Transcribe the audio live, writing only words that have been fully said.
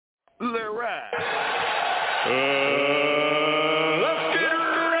Let's ride. Let's get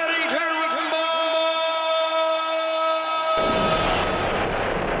ready to rumble.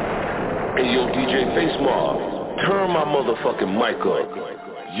 Hey, yo, DJ Face Mob, turn my motherfucking mic up.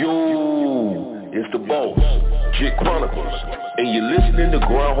 Yo, it's the boss, Jit Chronicles, and you're listening to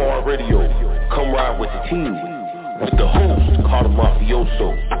GRINDHARD Radio. Come ride with the team, with the host, Cata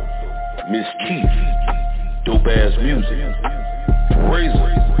Mafioso, Miss Keith, Dopeazzmuzik,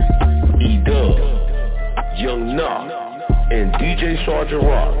 Razor, E-Dub, Young Nah, and DJ Sgt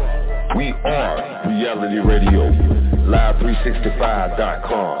Rock. We are Reality Radio,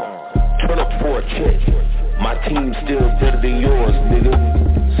 live365.com. Turn up for a check. My team's still better than yours, nigga.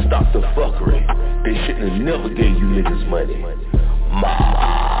 Stop the fuckery. They shouldn't have never gave you niggas money.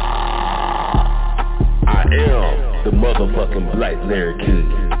 I am the motherfucking Black Larry King.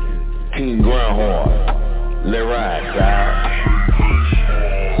 King GRINDHARD. Let ride, guys.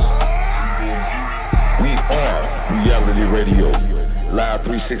 We are Reality Radio,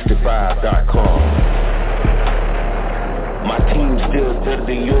 live365.com. My team's still better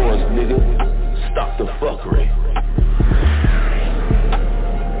than yours, nigga. Stop the fuckery.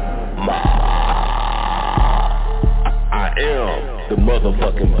 I am the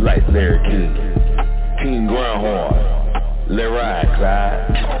motherfucking Black Larry King. King GRINDHARD. Let ride, Clyde.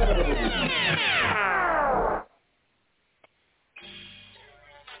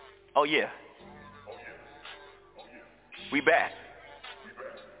 Oh yeah. We back.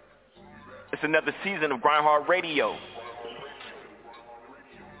 It's another season of GRINDHARD Radio.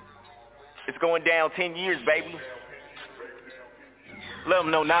 It's going down 10 years, baby. Let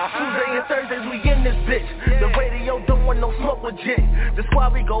them know now. Tuesday and Thursdays we in this bitch. The radio don't want no smoke with Jit. That's why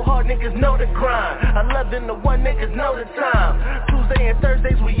we go hard, niggas know the grind. 11 to 1, niggas know the time. Tuesday and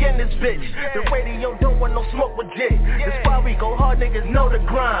Thursdays we in this bitch. The radio don't want no smoke with Jit. That's why we go hard, niggas know the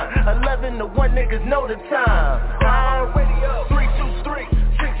grind. 11 to 1, niggas know the time. GRINDHARD Radio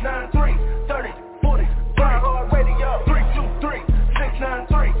 323-693-3040. GRINDHARD Radio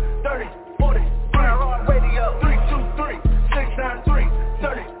 323-693-3040. GRINDHARD Radio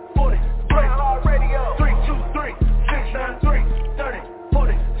 323-693-3040. GRINDHARD Radio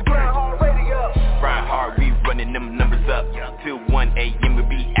 323-693-3040. GRINDHARD Radio. GRINDHARD, we running them numbers up. Till 1 a.m. we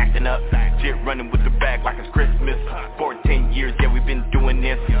be acting up. Jit running with the bag like it's Christmas. 14 years, yeah, we've been doing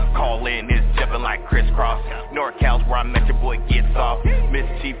this. Call in, it's jumping like crisscross. NorCal's where I met your boy gets off. Miss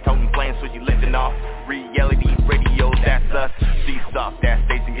Chief toting plans, so you lifting off. Reality Radio, that's us. These off that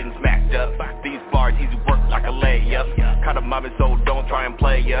station getting smacked up. These bars easy work like a layup. Cata Mafioso, don't try and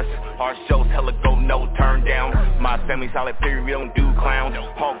play us. Our shows hella go, no turn down. My family solid period, we don't do clowns.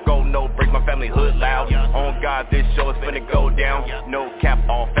 Hawk go, no break my family hood loud. On God, this show is finna go down. No cap,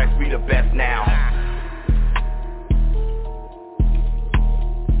 all facts, we the best now.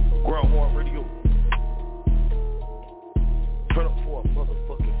 GRINDHARD Radio. Turn up for a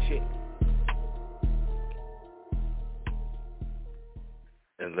motherfucking check.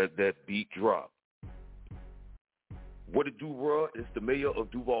 And let that beat drop. What it do, bruh? It's the mayor of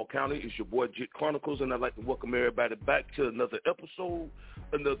Duval County. It's your boy Jit Chronicles, and I'd like to welcome everybody back to another episode,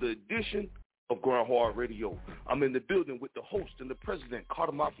 another edition of GRINDHARD Radio. I'm in the building with the host and the president,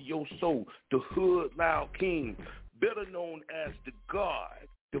 Cata Mafioso, the Hood Loud King, better known as the God,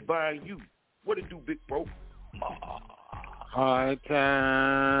 Divine You. What it do, big bro? High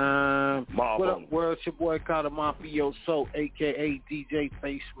time. What up, world? It's your boy Cata Mafioso, a.k.a. DJ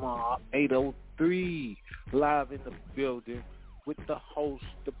Face Mob 803, live in the building with the host,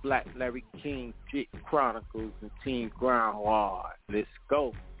 the Black Larry King, Jit Chronicles, and Team GRINDHARD. Let's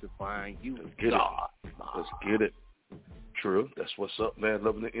go to find you. Let's get it. Let's get it. True. That's what's up, man.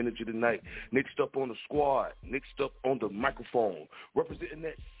 Loving the energy tonight. Next up on the squad. Next up on the microphone. Representing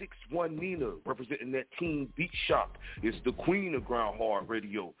that 6'1" Nina. Representing that Team Beat Shop. It's the queen of GRINDHARD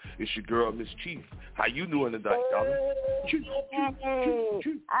Radio. It's your girl, Miss Chief. How you doing tonight, darling?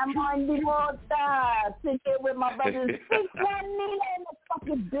 I'm on the water. Sit here with my brothers. 6'1" Nina in the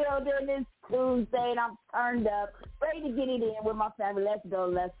fucking building. It's Tuesday and I'm turned up. Ready to get it in with my family. Let's go.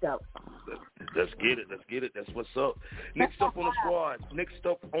 Let's go. Let's get it. Let's get it. That's what's up. Next up on the squad. Next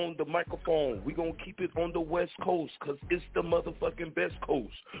up on the microphone. We're going to keep it on the West Coast because it's the motherfucking best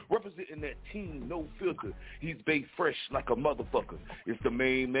coast. Representing that team, no filter. He's baked fresh like a motherfucker. It's the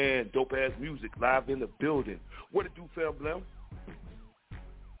main man, Dopeazzmuzik, live in the building. What it do, fam, Blam?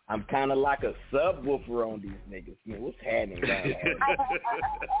 I'm kind of like a subwoofer on these niggas. Man, what's happening, guys?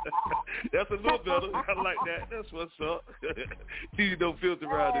 That's a little better. I like that. That's what's up. You don't filter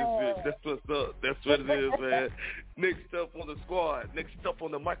around this bitch. That's what's up. That's what it is, man. Next up on the squad. Next up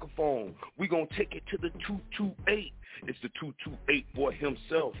on the microphone. We gonna take it to the 228. It's the 228 boy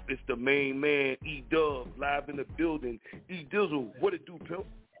himself. It's the main man, E-Dub, live in the building. E-Dizzle, what it do, pimp?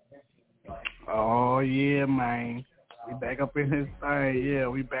 Oh, yeah, man. We back up in this thing. Yeah,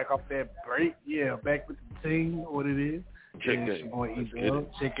 we back off that break. Yeah, back with the team, what it is. Check that.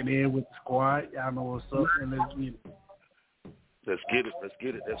 Checking in with the squad. Y'all know what's up, and let's get it. Let's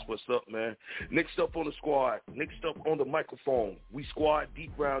get it. That's what's up, man. Next up on the squad. Next up on the microphone. We squad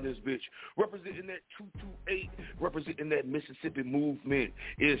deep round this bitch. Representing that 228. Representing that Mississippi movement.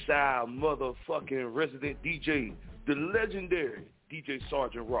 It's our motherfucking resident DJ. The legendary DJ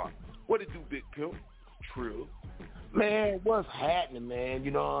Sgt Rock. What it do, Big Pimp? Trill. Man, what's happening, man?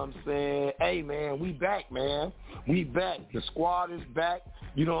 You know what I'm saying? Hey, man, we back, man. We back. The squad is back.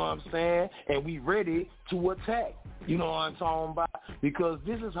 You know what I'm saying? And we ready to attack. You know what I'm talking about? Because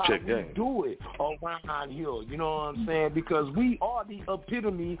this is how we do it around here. You know what I'm saying? Because we are the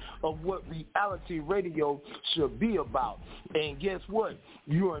epitome of what reality radio should be about. And guess what?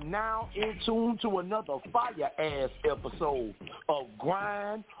 You are now in tune to another fire-ass episode of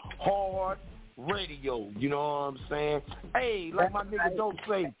Grind Hard Radio, you know what I'm saying? Hey, like my nigga Dope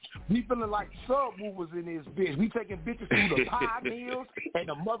say, we feeling like subwoofers in this bitch. We taking bitches through the Pioneers and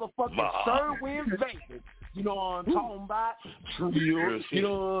the motherfucking Sherwin Vegas. You know what I'm talking about? Trill, you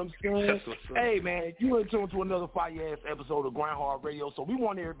know what I'm saying? Hey, man, you in tune to another fire-ass episode of Grind Hard Radio, so we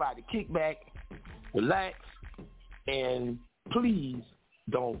want everybody to kick back, relax, and please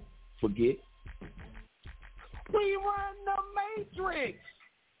don't forget, we run the Matrix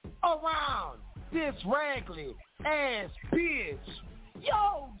around this raggedy ass bitch.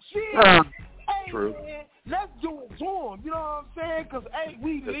 Yo, shit. Hey, man, let's do it to him. You know what I'm saying? Because, hey,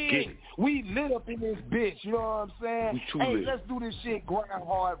 we lit up in this bitch. You know what I'm saying? Hey, let's do this shit Grind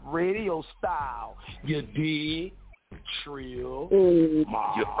Hard Radio style. You dig? Trill.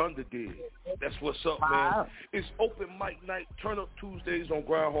 You're underdid. That's what's up, man. It's open mic night. Turn up Tuesdays on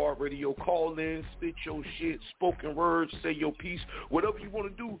Grind Hard Radio. Call in, spit your shit, spoken words, say your piece. Whatever you want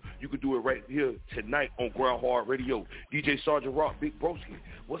to do, you can do it right here tonight on Grind Hard Radio. DJ Sgt Rock, Big Broski.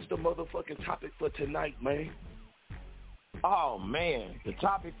 What's the motherfucking topic for tonight, man? Oh, man. The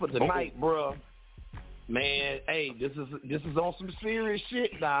topic for tonight, bruh. Man, hey, this is on some serious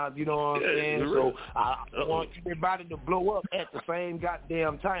shit now, you know what I'm saying? So I want everybody to blow up at the same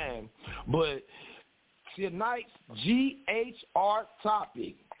goddamn time. But tonight's GHR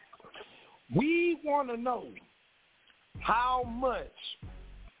topic, we want to know how much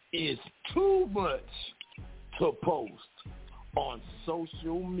is too much to post on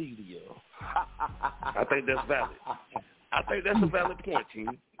social media. I think that's valid. I think that's a valid point,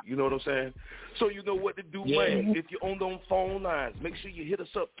 team. You know what I'm saying? So you know what to do, man. If you're on them phone lines, make sure you hit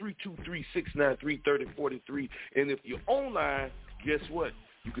us up 323-693-3043. And if you're online, guess what?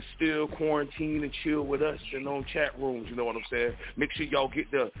 You can still quarantine and chill with us and on chat rooms, you know what I'm saying? Make sure y'all get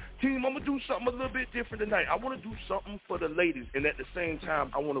there. Team, I'm going to do something a little bit different tonight. I want to do something for the ladies, and at the same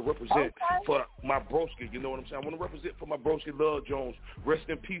time, I want to represent for my broski, you know what I'm saying? I want to represent for my broski, Love Jones. Rest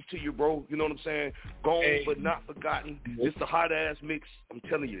in peace to you, bro. You know what I'm saying? Gone but not forgotten. It's the hot-ass mix. I'm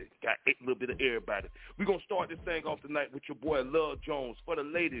telling you, got a little bit of everybody. We're going to start this thing off tonight with your boy, Love Jones. For the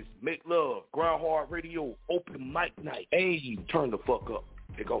ladies, make love. Grind Hard Radio, open mic night. Hey, turn the fuck up.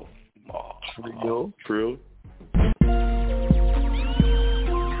 It goes. Trill.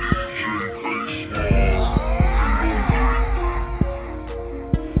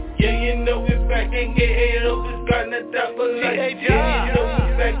 Yeah, you know we back and get it up, it's gonna top for life. Yeah, you know we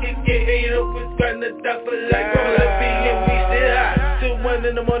back and get it up, it's gonna top for life. Roll up and we still hot, till 1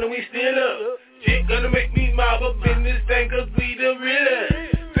 in the morning we still up. Shit gonna make me mob up in this thing, cause we the realest.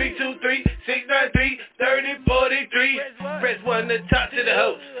 323-693-3043. Press 1 to talk to the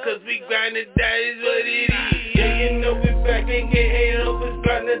host, cause we grindin', that is what it is. Yeah, you know we back and get it up, it's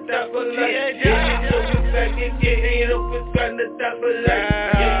gonna top for life. Yeah, you know we back and get it up, it's gonna top for life.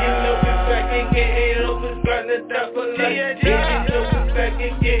 Yeah, you know we back and get it up, it's gonna top for life. Yeah, you know we back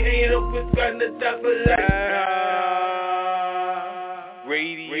and get it up, it's gonna top for life.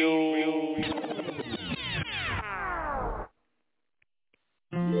 Radio.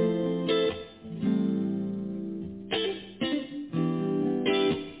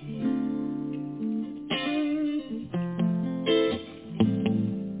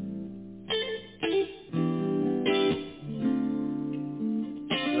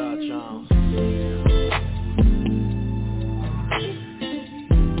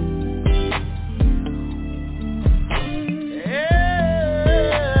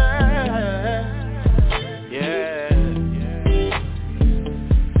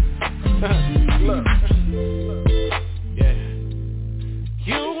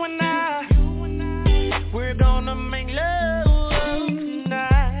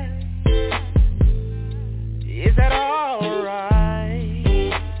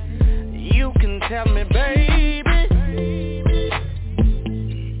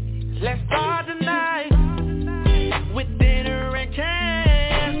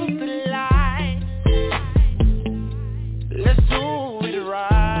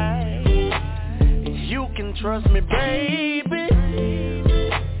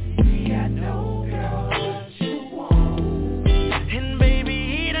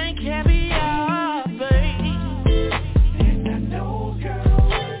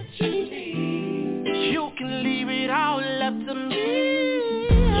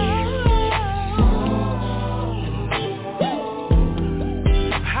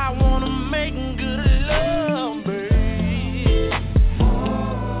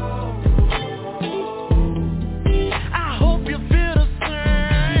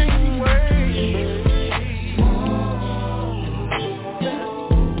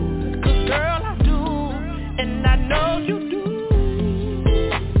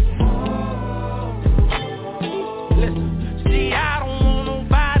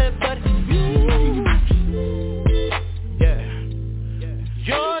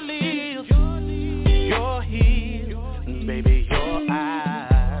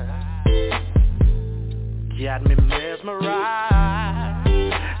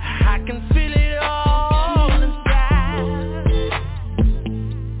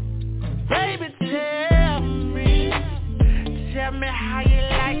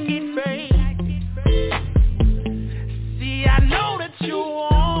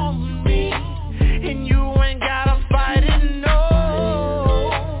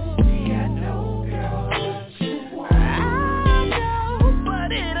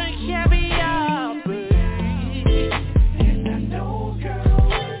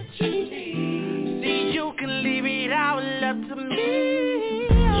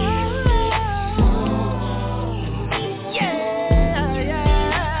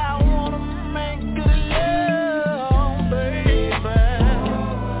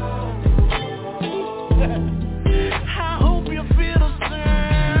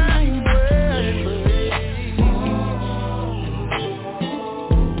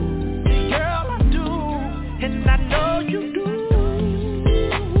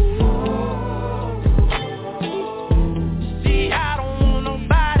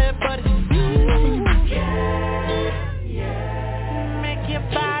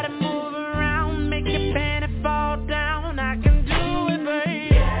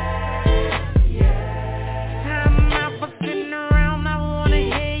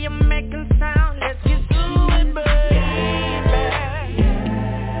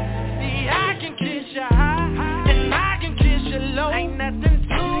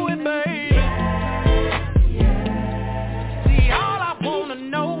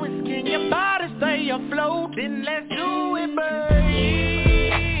 your flow, then let's do it, baby.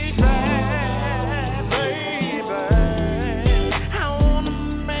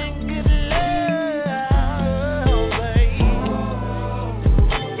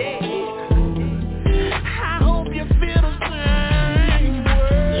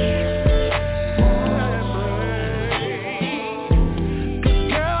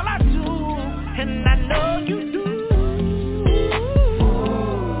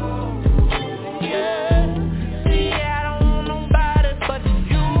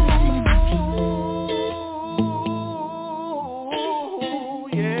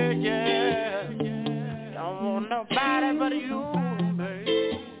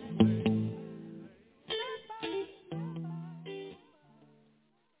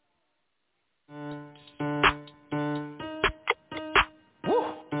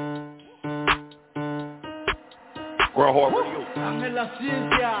 GRINDHARD Radio. I'm in la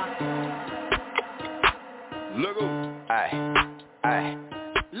ciencia. Look who. Aye.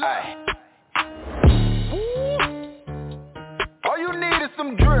 All you need is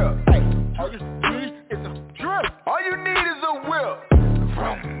some drip. All you need is a drip. All you need is a whip.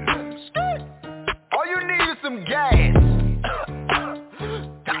 All you need is some gas.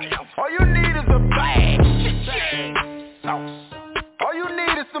 All you need is a bag. All you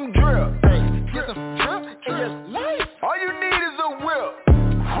need is some drip. Get some drip in your life. All you need is a whip.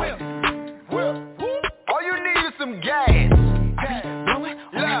 All you need is some gas.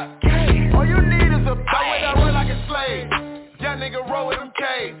 All you need is a bag. I run like a slave. Young nigga roll with them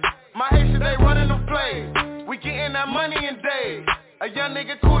K's. My Haitian they running them plays. We getting that money in days. A young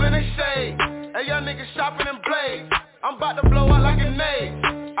nigga cool in the shade. A young nigga shopping in blades. I'm about to blow out like a nade.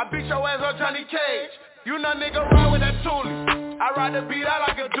 I beat your ass on Johnny Cage. You know nigga ride with that toolie. I ride the beat out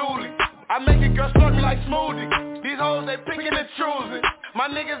like a dually. I make a girl slurp me like smoothie. These hoes they picking and choosing. My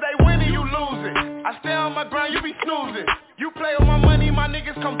niggas they winning, you losing. I stay on my grind, you be snoozing. You play with my money, my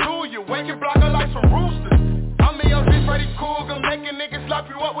niggas come through you. Wake and block her like some roosters. I'm in your shit, Freddy Cougar. Making niggas slap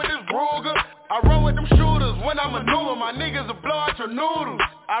you up with this Ruger. I run with them shooters when I maneuver. My niggas will blow out your noodles.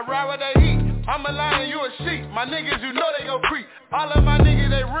 I ride with that heat. I'm a lion, you a sheep. My niggas, you know they gon' creep. All of my niggas,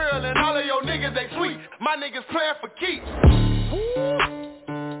 they real, and all of your niggas, they sweet. My niggas playin' for keeps.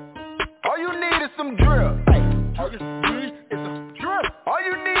 All you need is some drip. All you need is a drip. All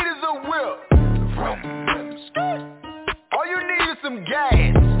you need is a whip. All you need is some gas.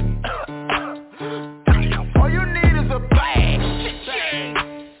 All you need is a bag.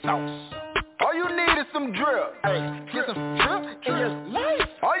 All you need is some drip. Get some drip in your life.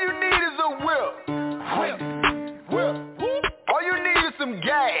 All you need is a whip. All you need is some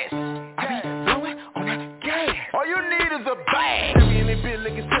gas. All you need is a bag. Every in that bitch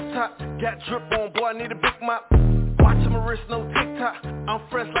looking tip-top. Got drip on, boy, I need a big mop. Watching my wrist, no TikTok. I'm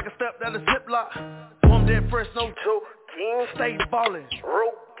fresh like a step down the ziplock. I'm dead fresh, no choking. Stay ballin',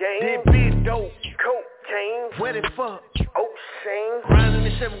 rope game. Did big dope, cocaine. Wet it fuck, O'Shane. Grinding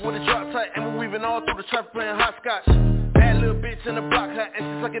this shit with a drop tight, and we weaving all through the traffic playing hopscotch. Bad little bitch in the block hut, and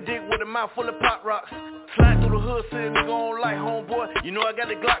she suck a dick with a mouth full of pop rocks. Slide through the hood, see a nigga on light, homeboy. You know I got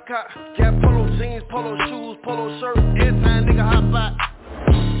the Glock cock. Got polo jeans, polo shoes, polo shirt. Every time nigga hop out.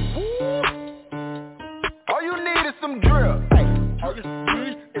 All you need is some drip. All you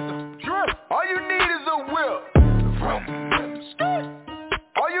need is a drip. All you need is a whip.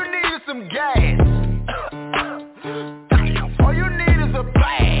 All you need is some gas. All you need is a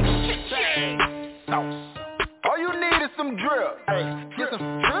bag. All you need is some drip. Get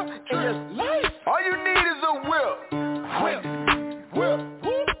some drip in your life. All you need is a whip.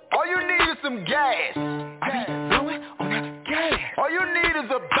 All you need is some gas. All you need is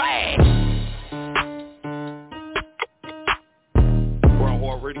a bag.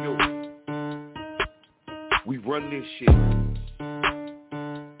 GRINDHARD Radio. We run this shit.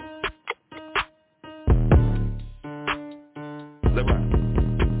 Let right.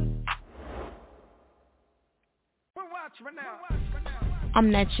 I'm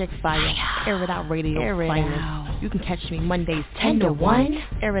that chick fire. Air it out radio. Air it out. You can catch me Mondays 10 to 1.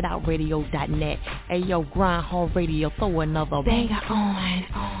 AirItOutRadio.net. Hey yo, GRINDHARD Radio. Throw another banger on.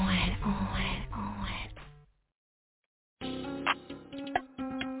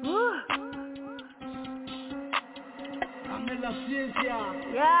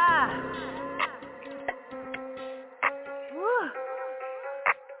 Yeah.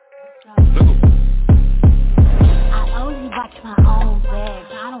 I only watch my own bag.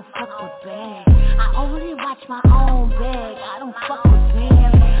 I don't fuck with bags. I only watch my own bag. I don't fuck with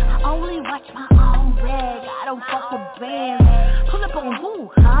bands. I only watch my own bag. I don't fuck with bands. Pull up on who,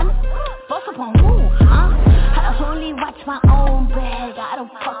 huh? Bust up on who, huh? I only watch my own bag. I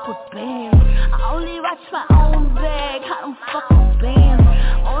don't fuck with bands. I only watch my own bag, I don't fuck with bands.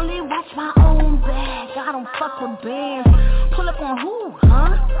 Only watch my own bag, I don't fuck with bands. Pull up on who,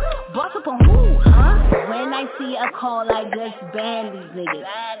 huh? Boss up on who, huh? When I see a call, I just ban these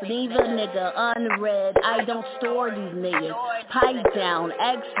niggas. Leave a nigga unread, I don't store these niggas. Pipe down,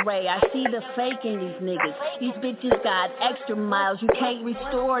 x-ray, I see the fake in these niggas. These bitches got extra miles, you can't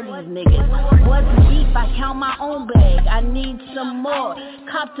restore these niggas. What's deep, I count my own bag, I need some more.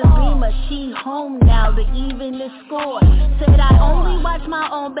 Cop to Beamer, she home now to even the score. Said I only watch my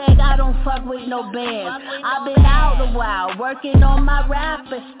own bag, I don't fuck with no bands. I've been out a while, working on my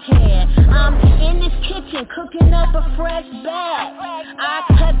rapper's tan. I'm in this kitchen, cooking up a fresh bag. I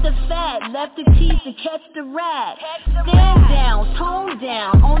cut the fat, left the cheese to catch the rat. Stand down, tone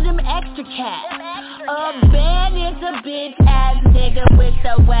down, on them extra cats. A band is a bitch ass nigga with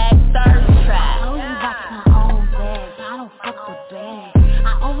the whack thirst trap. I only watch my own bag, I don't fuck with bands.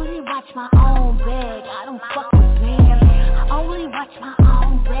 I only watch my own bag, I don't fuck with bands. I only watch my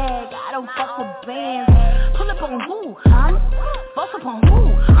own bag, I don't fuck with bands. Pull up on who, huh? Boss up on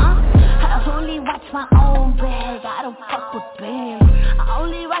who, huh? I only watch my own bag, I don't fuck with bands. I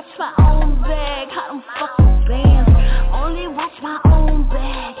only watch my own bag, I don't fuck with bands. Only watch my own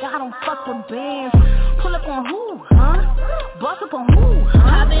bag, I don't fuck with bands. Pull up on who, huh? Boss up on who,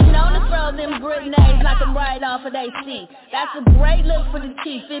 huh? I've been known to throw them grenades, knock them right off of they seat. That's a great look for the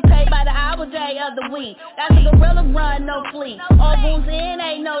chief, it paid by the hour, day of the week. That's a gorilla run, no fleet. All goons in,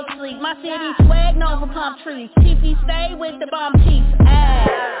 ain't no sleep. My city swag known for palm trees. Chiefy stay with the bomb chief.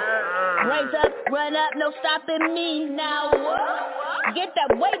 Raise up, run up, no stopping me now. Get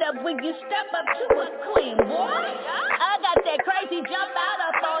that weight up when you step up to a queen, boy. I got that crazy jump out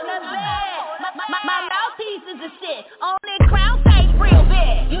up on the bed. My mouthpiece is the shit. Only crown stays real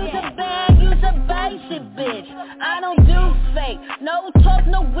big. Use a bag, use a basic bitch. I don't do fake, no talk,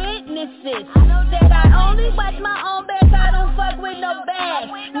 no witnesses. Said I only watch my own back, I don't fuck with no bag.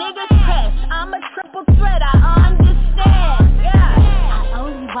 Niggas test, I'm a triple threat, I understand. Yeah. I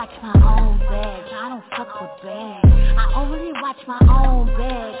only watch my own bag, I don't fuck with bands. I only watch my own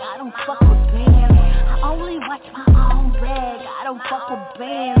bag, I don't fuck with bands. I only watch my own bag, I don't fuck with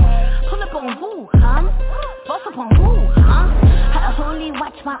bands. Pull up on who, huh? Boss up on who, huh? I only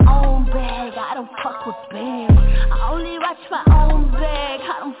watch my own bag, I don't fuck with bands. I only watch my own bag,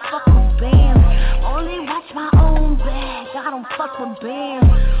 I don't fuck with bands. Only watch my own bag, I don't fuck with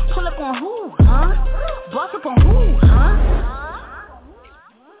bands. Pull up on who, huh? Boss up on who, huh?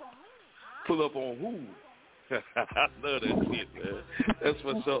 Pull up on who? I love that shit, man. That's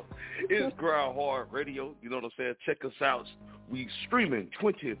what's up. It's GRINDHARD Radio. You know what I'm saying? Check us out. We streaming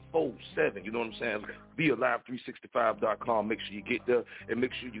 24/7. You know what I'm saying? Via live365.com. Make sure you get there, and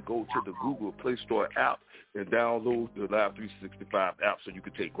make sure you go to the Google Play Store app and download the Live 365 app so you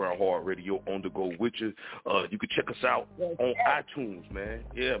can take GRINDHARD Radio on the go with you. You can check us out on iTunes, man.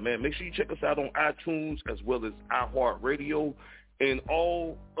 Yeah, man. Make sure you check us out on iTunes as well as iHeartRadio and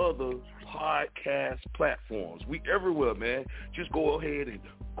all other podcast platforms. We everywhere, man. Just go ahead and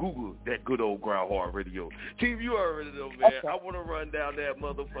Google that good old GRINDHARD Radio. Team, you already know, man. Okay. I want to run down that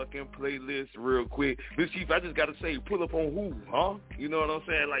motherfucking playlist real quick. Miss Chief, I just got to say, pull up on who, huh? You know what I'm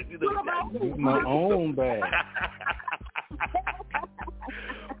saying? Like, you know, my own bag.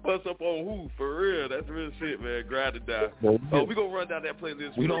 What's up on who? For real. That's real shit, man. Grind it down. We're going to run down that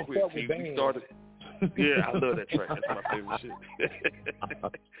playlist real quick, Chief. We started. Yeah, I love that track. That's my favorite shit.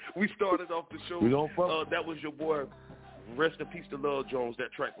 We started off the show. That was your boy, rest in peace to Love Jones.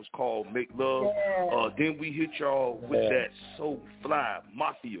 That track was called Make Love. Then we hit y'all with that So Fly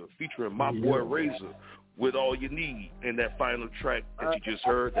Mafia featuring my boy Razor with All You Need. And that final track that you just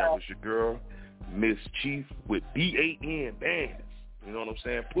heard, that was your girl, Miss Chief with BAN Bands. You know what I'm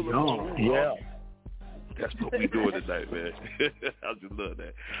saying? Pull it on. Yeah. That's what we doing tonight, man. I just love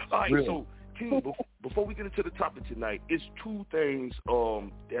that. All right, so before we get into the topic tonight, it's two things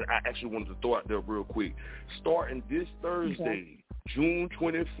that I actually wanted to throw out there real quick. Starting this Thursday, June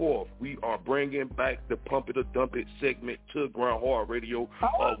 24th, we are bringing back the Pump It or Dump It segment to GRINDHARD Radio.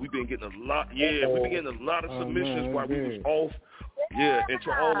 We've been getting a lot, we've been getting a lot of submissions while we was off. Yeah, and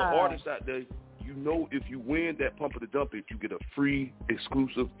to all the artists out there, you know, if you win that Pump It or Dump It, you get a free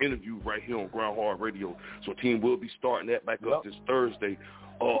exclusive interview right here on GRINDHARD Radio. So team will be starting that back up this Thursday.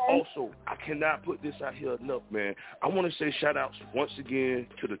 Also, I cannot put this out here enough, man. I want to say shout-outs once again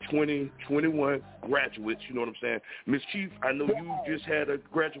to the 2021 graduates, you know what I'm saying? Miss Chief, I know you just had a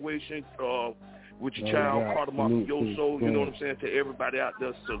graduation with your child, Cata Mafioso, you know what I'm saying? To everybody out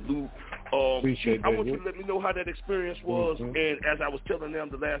there, salute. I want you to let me know how that experience was. And as I was telling them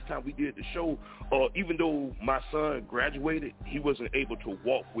the last time we did the show, even though my son graduated, he wasn't able to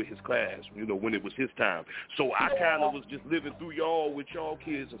walk with his class, when it was his time. So I kind of was just living through y'all with y'all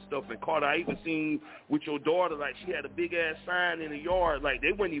kids and stuff. And Carter, I even seen with your daughter, like she had a big ass sign in the yard, like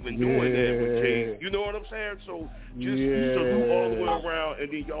they weren't even doing that with Jay. You know what I'm saying? So just salute all the way around.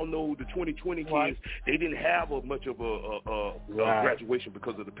 And then y'all know the 2020 kids, they didn't have much of a graduation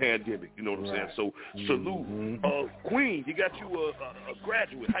because of the pandemic. You know what I'm saying? So salute. Queen, you got you a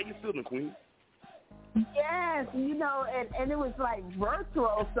graduate. How you feeling, Queen? Yes, and it was like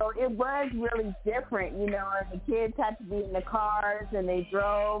virtual, so it was really different, and the kids had to be in the cars and they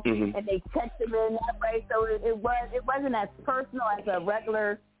drove and they texted in that way, so it wasn't as personal as a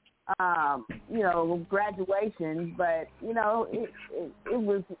regular graduation, but it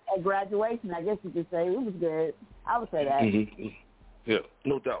was a graduation, I guess you could say. It was good. I would say that. Yeah,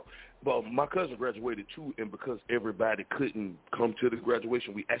 no doubt. Well, my cousin graduated too, and because everybody couldn't come to the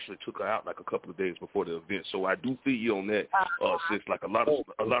graduation, we actually took her out like a couple of days before the event. So I do feel you on that, since like a lot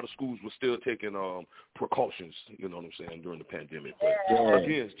of schools were still taking precautions, you know what I'm saying, during the pandemic. But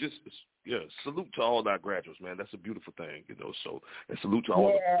again, salute to all our graduates, man. That's a beautiful thing, So, and salute to all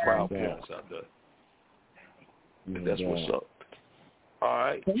the proud parents out there. And that's what's up. All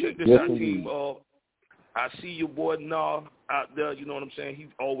right, check this out, team. I see your boy Nah out there, you know what I'm saying? He's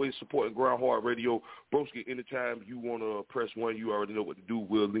always supporting GRINDHARD Radio. Broski, anytime you want to press one, you already know what to do.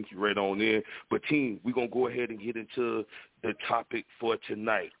 We'll link you right on in. But, team, we're going to go ahead and get into the topic for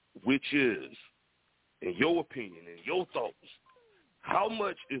tonight, which is, in your opinion, in your thoughts, how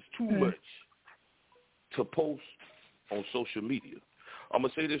much is too much to post on social media? I'm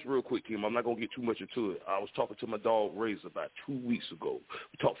going to say this real quick, team. I'm not going to get too much into it. I was talking to my dog, Razor, about 2 weeks ago.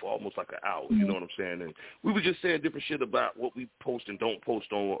 We talked for almost like an hour, you know what I'm saying? And we were just saying different shit about what we post and don't post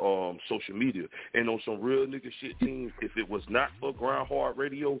on social media. And on some real nigga shit, team, if it was not for GRINDHARD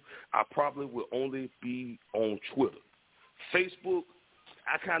Radio, I probably would only be on Twitter. Facebook,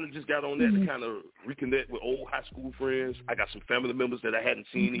 I kind of just got on that to kind of reconnect with old high school friends. I got some family members that I hadn't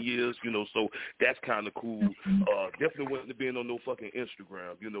seen in years, so that's kind of cool. Definitely wasn't being on no fucking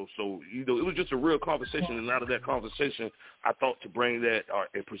Instagram, So, it was just a real conversation, and out of that conversation, I thought to bring that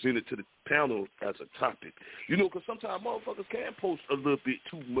and present it to the panel as a topic. Because sometimes motherfuckers can post a little bit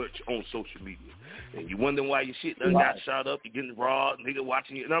too much on social media, and you wondering why your shit done got shot up, you're getting raw, nigga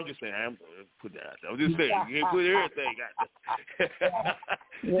watching it, and I'm just saying, I'm going to put that out there. I'm just saying, you can't put everything out there.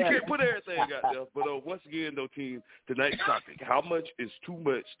 You can't put everything out there. But once again, though, team, tonight's topic, how much is too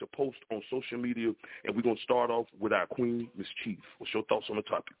much to post on social media? And we're going to start off with our queen, Miss Chief. What's your thoughts on the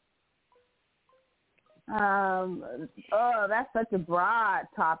topic? That's such a broad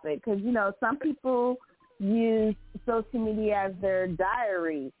topic because, some people use social media as their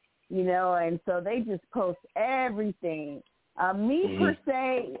diary, and so they just post everything. Me, per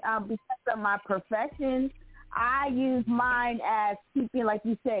se, because of my profession, I use mine as keeping, like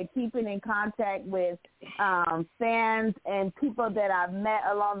you said, keeping in contact with fans and people that I've met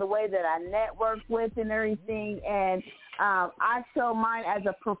along the way that I network with and everything. And I show mine as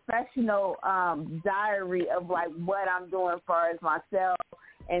a professional diary of, like, what I'm doing as far as myself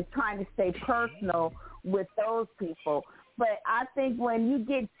and trying to stay personal with those people. But I think when you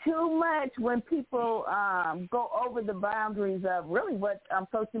get too much, when people go over the boundaries of really what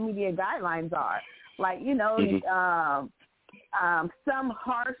social media guidelines are, like, some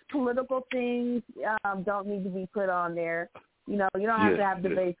harsh political things don't need to be put on there. You don't have to have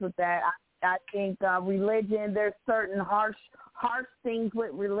debates with that. I think religion, there's certain harsh things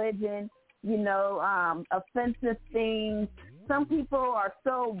with religion, offensive things. Some people are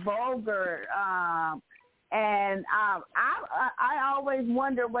so vulgar. And I always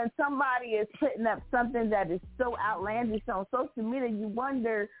wonder when somebody is putting up something that is so outlandish on social media, you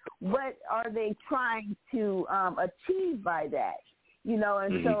wonder what are they trying to achieve by that,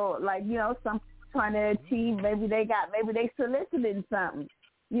 and so, like, some trying to achieve, maybe they solicited something,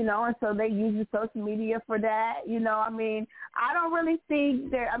 and so they use the social media for that, I don't really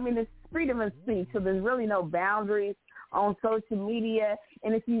think it's freedom of speech, so there's really no boundaries on social media.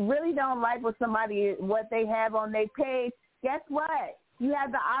 And if you really don't like what they have on their page, guess what? You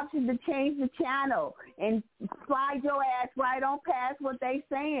have the option to change the channel and slide your ass right on past what they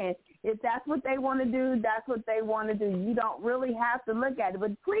saying. If that's what they want to do, that's what they want to do. You don't really have to look at it.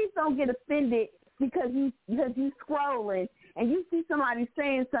 But please don't get offended because you scrolling and you see somebody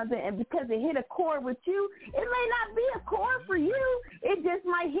saying something, and because it hit a chord with you, it may not be a chord for you. It just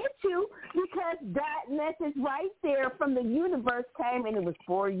might hit you because that message right there from the universe came and it was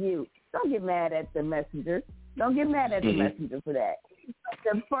for you. Don't get mad at the messenger. Don't get mad at the messenger for that.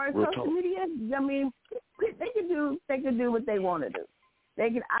 As far as social media, I mean, they can do what they want to do. They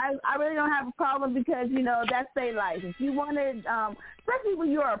can. I really don't have a problem because that's their life. If you want to, especially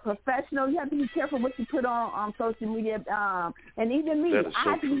when you're a professional, you have to be careful what you put on social media. And even me, I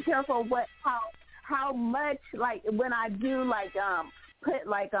have to be careful how much, like when I do put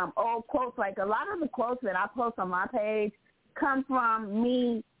old quotes. Like a lot of the quotes that I post on my page come from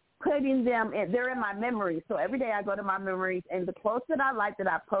me putting them in. They're in my memories. So every day I go to my memories, and the quotes that I like that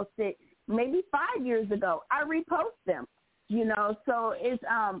I posted maybe 5 years ago, I repost them. So it's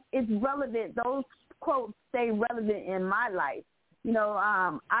relevant. Those quotes stay relevant in my life.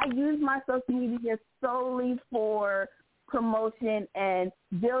 I use my social media solely for promotion and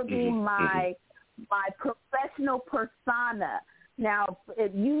building my professional persona. Now,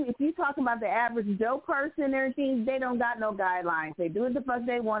 if you talk about the average Joe person and everything, they don't got no guidelines. They do what the fuck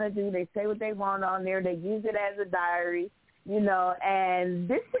they want to do. They say what they want on there. They use it as a diary, and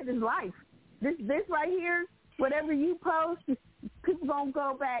this shit is life. This right here, whatever you post, people going to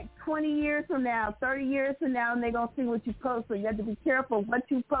go back 20 years from now, 30 years from now, and they're going to see what you post. So you have to be careful what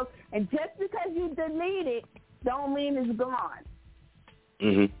you post. And just because you delete it don't mean it's gone.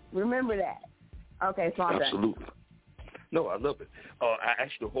 Mm-hmm. Remember that. Okay, so I'm done. Absolutely. No, I love it. I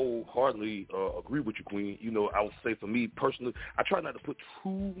actually wholeheartedly agree with you, Queen. I would say for me personally, I try not to put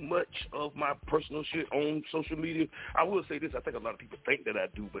too much of my personal shit on social media. I will say this. I think a lot of people think that I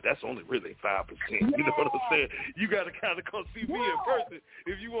do, but that's only really 5%. You know what I'm saying? You got to kind of come see me in person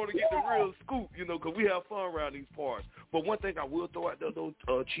if you want to get the real scoop, because we have fun around these parts. But one thing I will throw out there, though,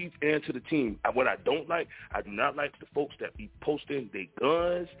 Chief, and to the team, what I don't like, I do not like the folks that be posting their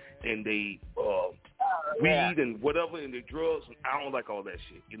guns and they weed and whatever and their drugs. I don't like all that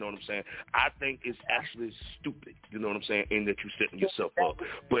shit. You know what I'm saying? I think it's actually stupid. You know what I'm saying? And that you're setting yourself up.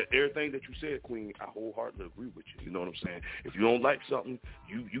 But everything that you said, Queen, I wholeheartedly agree with you. You know what I'm saying? If you don't like something,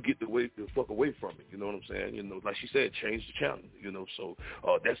 you get the fuck away from it. You know what I'm saying? Like she said, change the channel. So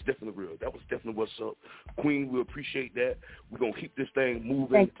that's definitely real. That was definitely what's up. Queen, we appreciate that. We're going to keep this thing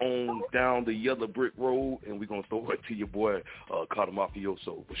moving on down the yellow brick road, and we're going to throw it to your boy, Cata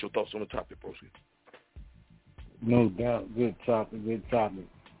Mafioso. What's your thoughts on the topic, Broski? No doubt. Good topic.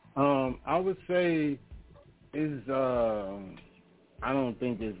 I would say I don't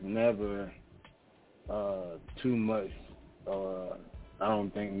think it's never too much. I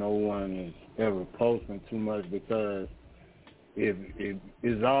don't think no one is ever posting too much because if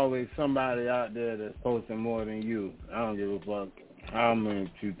there's always somebody out there that's posting more than you. I don't give a fuck how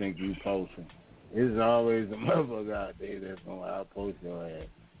many you think you posting. There's always a motherfucker out there that's going to outpost your ass.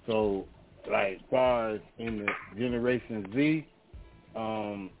 So, like, as far as in the Generation Z,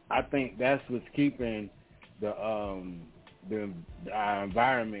 I think that's what's keeping our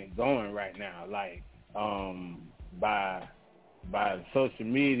environment going right now. Like, by social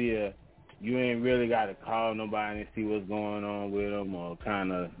media, you ain't really got to call nobody and see what's going on with them or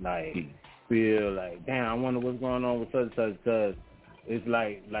kind of, like, feel like, damn, I wonder what's going on with such and such, because it's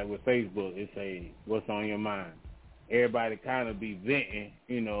like with Facebook, it's a what's on your mind. Everybody kind of be venting,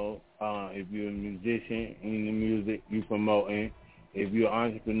 if you're a musician in the music, you promoting. If you're an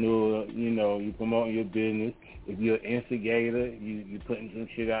entrepreneur, you promoting your business. If you're an instigator, you putting some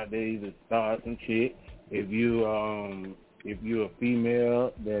shit out there, you just start some shit. If you're a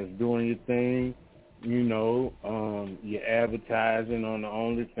female that's doing your thing, you're advertising on the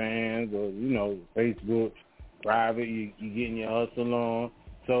OnlyFans or, Facebook, private, you getting your hustle on.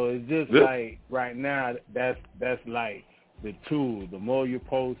 So it's just like right now, that's like the tool. The more you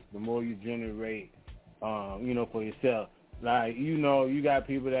post, the more you generate, for yourself. Like, you got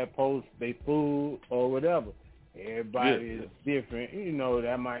people that post their food or whatever. Everybody is different.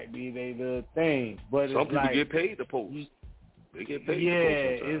 That might be their little thing. But some people get paid to post. They get paid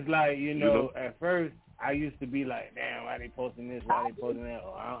to post sometimes. It's like, at first I used to be like, damn, why they posting this, why they posting that,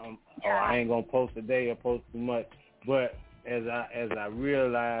 or I ain't going to post today or post too much. But as I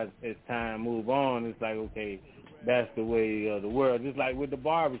realize as time move on, it's like, okay, that's the way of the world. Just like with the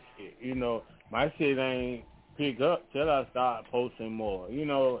barber shit, my shit ain't pick up till I start posting more,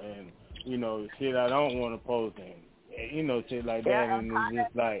 and shit I don't want to post and shit like that, and it's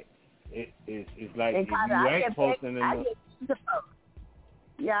just like it's like if you ain't posting enough.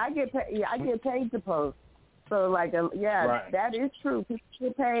 I get paid to post. So like, right. That is true. People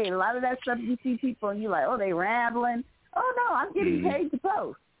get paid. A lot of that stuff you see people and you're like, oh, they rambling. Oh no, I'm getting paid to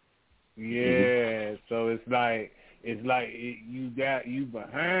post. Yeah, so it's like you got you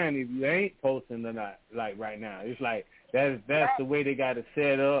behind if you ain't posting or not. Like right now, it's like that's the way they got to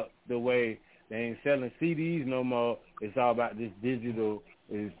set up. The way they ain't selling CDs no more. It's all about this digital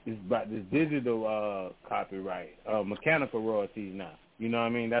is about this digital copyright, mechanical royalties now. You know what I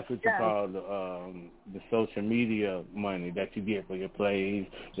mean? That's what you call the social media money that you get for your plays,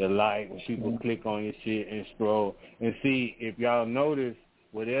 your like, when people click on your shit and scroll. And see, if y'all notice,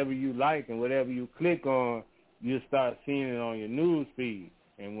 whatever you like and whatever you click on, you'll start seeing it on your news feed.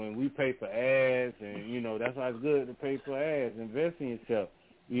 And when we pay for ads, and, you know, that's why it's good to pay for ads, invest in yourself.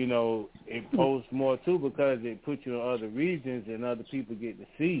 You know, it posts more, too, because it puts you in other regions and other people get to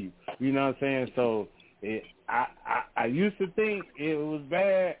see you. You know what I'm saying? So I used to think it was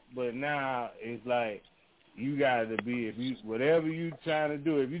bad, but now it's like you got to be, if you whatever you trying to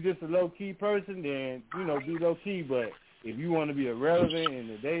do, if you're just a low-key person, then, you know, be low-key. But if you want to be irrelevant in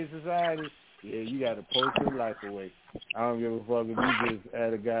today's society, yeah, you got to post your life away. I don't give a fuck if you just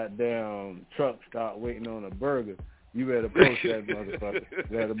at a goddamn truck stop waiting on a burger. You better post that motherfucker.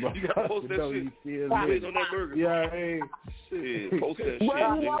 You gotta post that shit. Waiting on that burger. Yeah, hey. Shit, post that shit.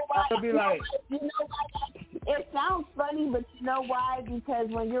 Well, you know why? I'll be like, you know why? It sounds funny, but you know why? Because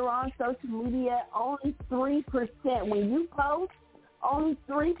when you're on social media, only 3%, when you post, only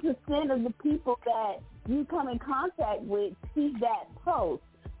 3% of the people that you come in contact with see that post.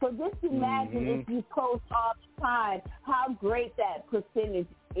 So just imagine if you post all the time, how great that percentage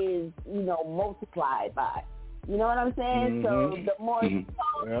is, you know, multiplied by. You know what I'm saying? So the more you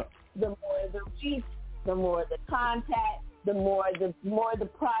post, the more the reach, the more the contact, the more the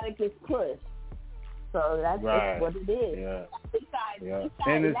product is pushed. So that's what it is. Yeah.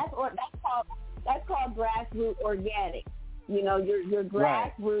 And that's called grassroots organic. You know, your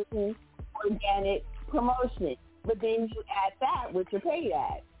grassroots organic promotion. But then you add that with your paid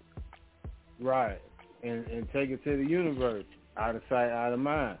ads. Right. And take it to the universe. Out of sight, out of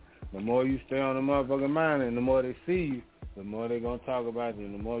mind. The more you stay on the motherfucking mind and the more they see you, the more they're going to talk about you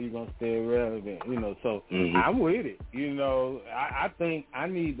and the more you're going to stay relevant. You know, so I'm with it. You know, I think I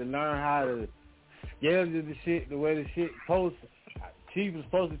need to learn how to schedule the shit the way the shit posts. Chief was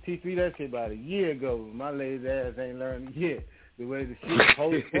supposed to teach me that shit about a year ago. My lazy ass ain't learned it yet. The way the shit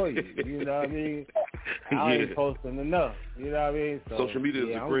posts for you. You know what I mean? I ain't posting enough. You know what I mean? So, social media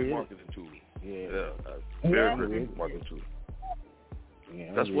is a great marketing tool. Very great marketing tool.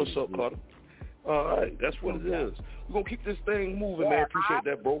 Yeah, that's what's up, Carter. All right, that's what it is. We're going to keep this thing moving, man. Appreciate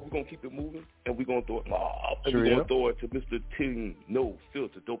that, bro. We're going to keep it moving, and we're going to throw it we're going to throw it to Mr. Ting No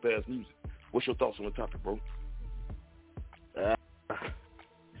Filter, Dopeazzmuzik. What's your thoughts on the topic, bro?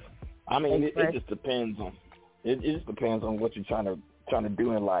 I mean, it just depends on what you're trying to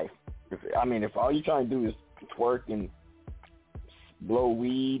do in life. If all you're trying to do is twerk and blow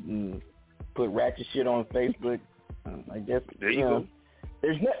weed and put ratchet shit on Facebook, I guess there you go.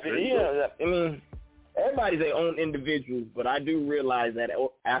 There's nothing. Everybody's their own individual, but I do realize that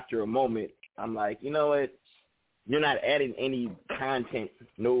after a moment, I'm like, you know what? You're not adding any content,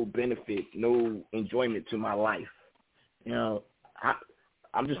 no benefit, no enjoyment to my life. You know,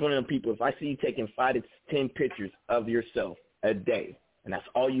 I'm just one of them people. If I see you taking 5 to 10 pictures of yourself a day, and that's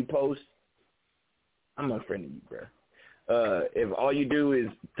all you post, I'm unfriending you, bro. If all you do is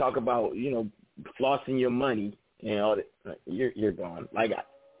talk about, you know, flossing your money and all that, you're gone. Like,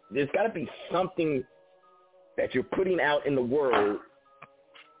 there's got to be something that you're putting out in the world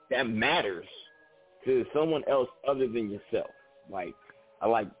that matters to someone else other than yourself. Like, I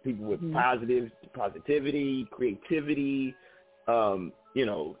like people with positivity, creativity, you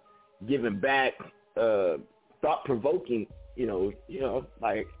know, giving back, thought-provoking, you know,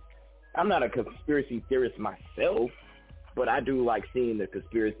 like, I'm not a conspiracy theorist myself, but I do like seeing the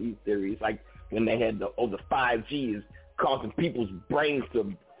conspiracy theories, like when they had the 5G is causing people's brains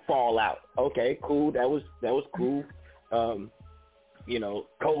to fall out. Okay, cool. That was cool. You know,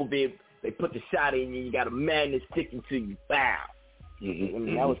 COVID, they put the shot in you, you got a magnet sticking to you. Wow. I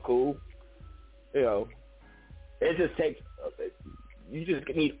mean, that was cool. You know, it just takes. You just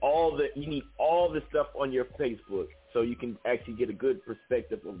need all the stuff on your Facebook so you can actually get a good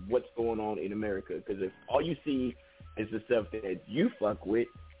perspective of what's going on in America. Because if all you see is the stuff that you fuck with,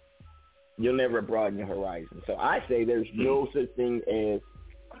 you'll never broaden your horizon. So I say there's no such thing as,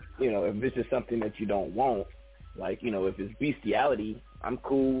 you know, if this is something that you don't want, like, you know, if it's bestiality, I'm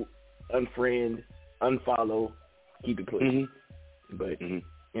cool, unfriend, unfollow, keep it pushing. But, you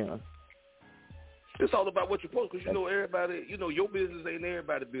know. It's all about what you post, because you know everybody, you know, your business ain't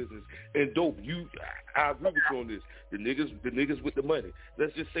everybody's business. And Dope, I agree with you on this. The niggas with the money.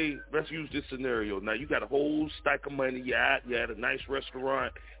 Let's just say, let's use this scenario. Now you got a whole stack of money, you at a nice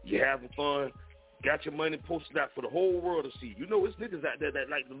restaurant, you having fun, got your money posted out for the whole world to see. You know, it's niggas out there that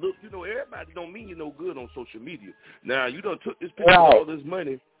like to look, you know, everybody don't mean you no good on social media. Now you done took this picture of all this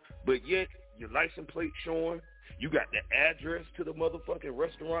money, but yet your license plate showing, You got the address to the motherfucking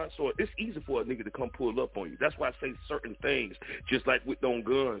restaurant, so it's easy for a nigga to come pull up on you. That's why I say certain things, just like with them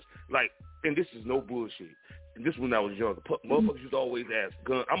guns. Like, and this is no bullshit. And this when I was younger. Motherfuckers used to always ask,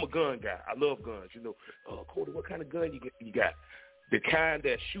 gun. I'm a gun guy. I love guns. You know, Cody, what kind of gun you got? The kind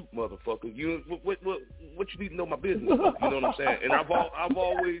that shoot, motherfucker. You what you need to know my business for, you know what I'm saying? And I've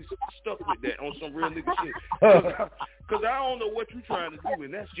always stuck with that on some real nigga shit. Because I don't know what you're trying to do,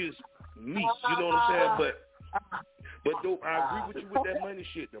 and that's just me. You know what I'm saying? But Dope, I agree with you with that money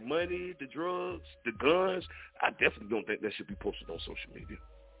shit. The money, the drugs, the guns. I definitely don't think that should be posted on social media.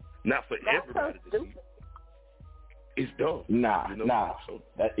 Not for everybody to see. It's dumb. Nah. So.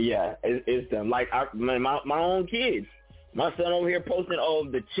 It's dumb. Like my own kids. My son over here posting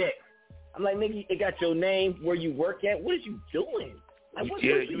the check. I'm like, nigga, it got your name, where you work at. What is you doing? Like, what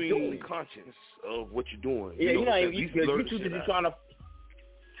you doing? ain't even conscious of what you're doing. Yeah, you know you too busy trying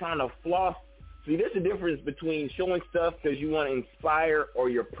to floss. See, there's a difference between showing stuff because you want to inspire or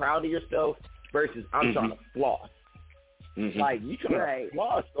you're proud of yourself versus I'm trying to floss. Mm-hmm. Like, you trying to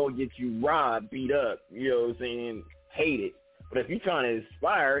floss so get you robbed, beat up, you know what I'm saying, hated. But if you're trying to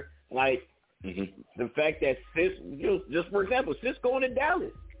inspire, like, the fact that Sis, just for example, Sis going to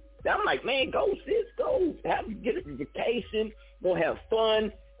Dallas. I'm like, man, go, Sis, go. Get a vacation, go have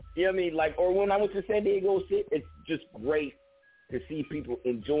fun. You know what I mean? Like, or when I went to San Diego, it's just great to see people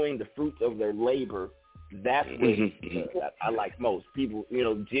enjoying the fruits of their labor. That's what I like most. People, you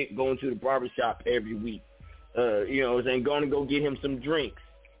know, Jit going to the barbershop every week. You know what I'm saying? Going to go get him some drinks.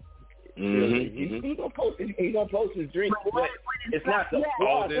 He's gonna post his drinks, but it's not the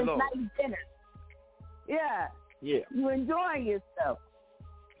all day long. Dinner. Yeah. You're enjoying yourself.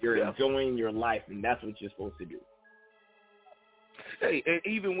 You're enjoying your life, and that's what you're supposed to do. Hey, and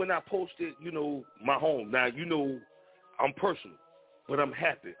even when I posted, you know, my home, now, you know, I'm personal, but I'm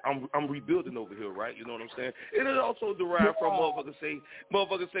happy. I'm rebuilding over here, right? You know what I'm saying? And it also derived from motherfuckers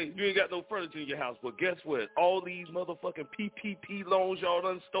say, you ain't got no furniture in your house. But guess what? All these motherfucking PPP loans y'all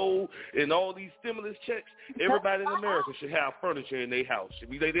done stole and all these stimulus checks, everybody in America should have furniture in their house.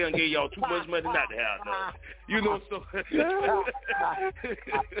 They done gave y'all too much money not to have none. You know, so. But you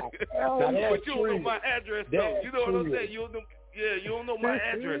don't know my address, though. You know what I'm saying? You don't know my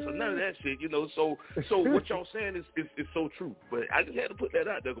address or none of that shit, you know. So what y'all saying is so true. But I just had to put that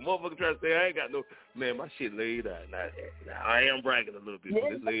out there. The motherfucker trying to say I ain't got no, man, my shit laid out. Now I am bragging a little bit,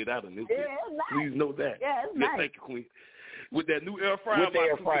 but it's laid out in this shit. Nice. Please know that. Yeah, it's nice. Thank you, Queen. With that new air fryer, with the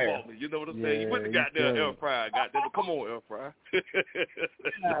air fryer. You know what I'm saying? You with the goddamn air fryer, goddamn. Come on, air fryer. But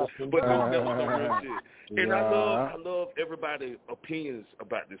that was some real shit. And I love everybody's opinions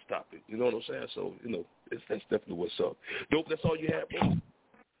about this topic. You know what I'm saying? So, you know, that's definitely what's up. Dope, that's all you had, bro?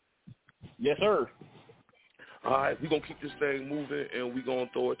 Yes, sir. All right, we're going to keep this thing moving, and we're going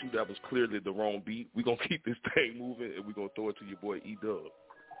to throw it to you. That was clearly the wrong beat. We're going to keep this thing moving, and we're going to throw it to your boy E-Dub.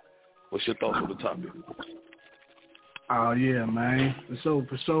 What's your thoughts on the topic? Oh, yeah, man. For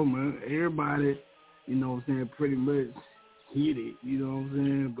sure, man. Everybody, you know what I'm saying, pretty much hit it, you know what I'm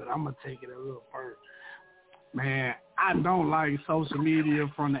saying? But I'm going to take it a little further. Man, I don't like social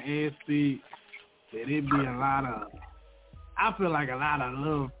media from the aspect that it be a lot of, I feel like a lot of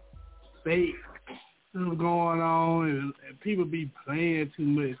little fake stuff going on and people be playing too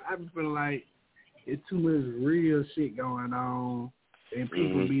much. I just feel like it's too much real shit going on. And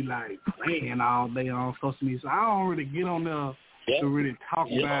people be like playing all day on social media. So I don't really get on there to really talk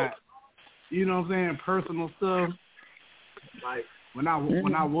about, you know what I'm saying, personal stuff. Like when I was, you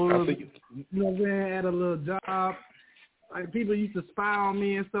know what I'm saying, at a little job, like people used to spy on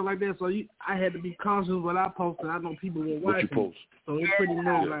me and stuff like that. So I had to be cautious what I posted. I know people were watching. So it's pretty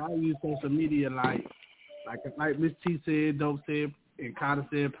much like I use social media like Miss T said, Dope said, and Cata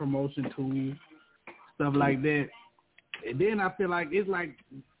said, promotion tools, stuff like that. And then I feel like it's like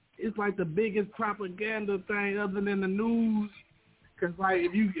the biggest propaganda thing other than the news. Cause like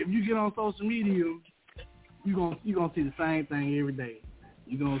if you get on social media, you gonna see the same thing every day.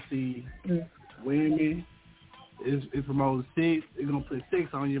 You gonna see women. It's promoting sex. It's gonna put sex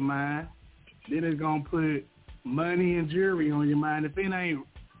on your mind. Then it's gonna put money and jewelry on your mind. If it ain't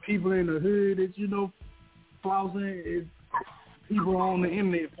people in the hood that you know flossing, it's people on the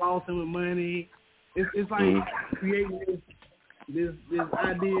internet flossing with money. It's like creating this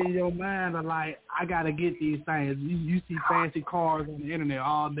idea in your mind of like, I gotta get these things. You see fancy cars on the internet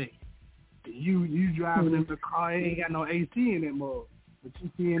all day. You driving in the car, it ain't got no AC in it mode. But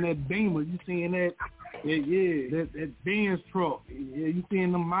you seeing that Beamer, you seeing that Benz truck. Yeah, you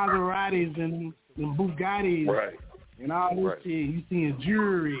seeing the Maseratis and the Bugattis and all this shit. You seeing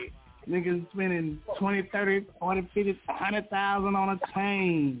jewelry. Niggas spending 20, 30, 40, 50, 100,000 on a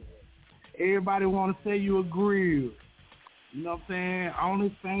chain. everybody want to say you a grill. You know what I'm saying?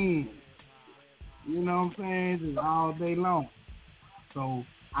 Only fans. You know what I'm saying? Just all day long. So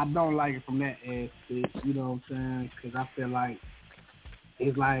I don't like it from that aspect. You know what I'm saying? Because I feel like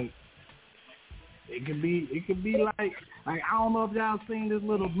it's like it could be like I don't know if y'all seen this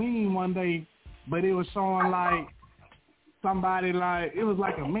little meme one day, but it was showing like somebody like it was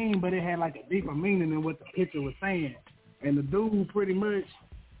like a meme, but it had like a deeper meaning than what the picture was saying. And the dude pretty much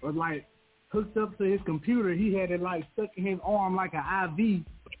was like hooked up to his computer. He had it like stuck in his arm like an IV,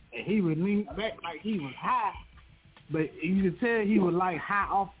 and he would lean back like he was high. But you could tell he was like high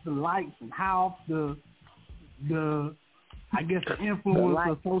off the lights and high off the I guess the influence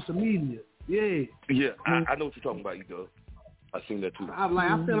of social media. Yeah. Yeah, I know what you're talking about, Ego. I seen that too. I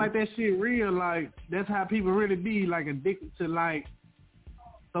feel like that shit real. Like that's how people really be like addicted to like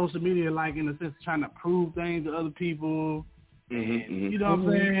social media, like in a sense trying to prove things to other people. You know what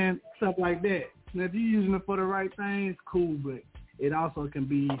I'm saying? Stuff like that. Now if you're using it for the right things, cool, but it also can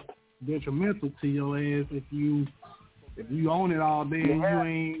be detrimental to your ass if you own it all day and you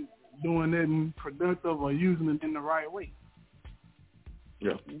ain't doing nothing productive or using it in the right way.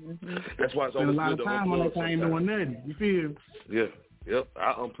 Yeah. That's why it's always a lot good of to time on that thing doing nothing. You feel? Yeah. Yep.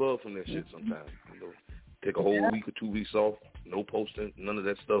 I unplug from that shit sometimes. You know, take a whole week or 2 weeks off. No posting, none of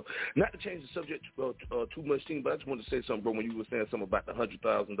that stuff. Not to change the subject too much, team, but I just wanted to say something, bro. When you were saying something about the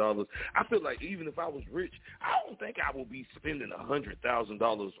 $100,000, I feel like even if I was rich, I don't think I would be spending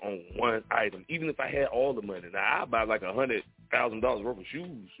 $100,000 on one item, even if I had all the money. Now, I'd buy like $100,000 worth of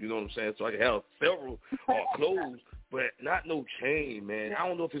shoes, you know what I'm saying, so I can have several clothes, but not no chain, man. I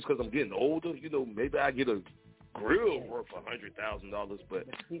don't know if it's because I'm getting older. You know, maybe I get a grill worth $100,000, but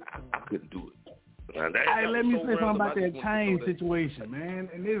I couldn't do it. Hey, let me say something about that chain situation, man.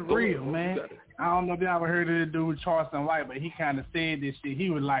 And it's real, man. I don't know if y'all ever heard of this dude, Charleston White, but he kind of said this shit. He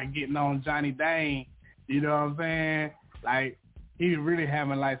was like getting on Johnny Dane, you know what I'm saying? Like, he was really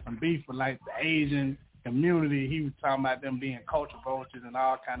having like some beef with like the Asian community. He was talking about them being culture vultures and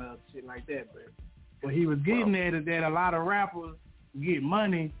all kind of shit like that. But what he was getting at is that a lot of rappers get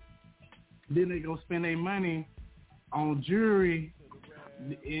money, then they go spend their money on jewelry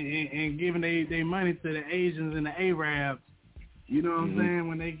and giving their money to the Asians and the Arabs, you know what I'm saying,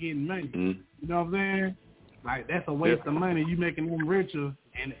 when they getting money. You know what I'm saying? Like, that's a waste of money. You making them richer,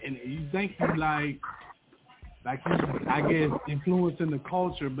 and you think you like you, I guess, influencing the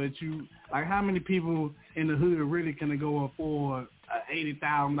culture, but you, like, how many people in the hood really can go afford a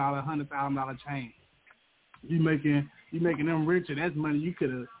 $80,000, $100,000 chain? You making them richer. That's money you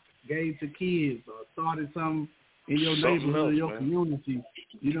could have gave to kids or started something in your neighborhood, your community.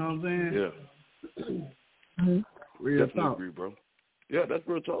 You know what I'm saying? Yeah. Real Definitely talk. Agree, bro. Yeah, that's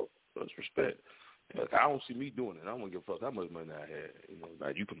real talk. That's respect. Like, I don't see me doing it. I don't give a fuck how much money I had. You know,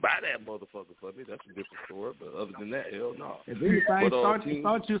 like, you can buy that motherfucker for me. That's a different story. But other than that, hell no. If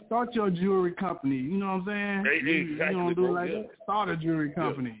anything, start your jewelry company. You know what I'm saying? Exactly, you don't do it like that. Start a jewelry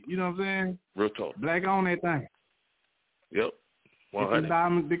company. You know what I'm saying? Real talk. Black on that thing. Yep.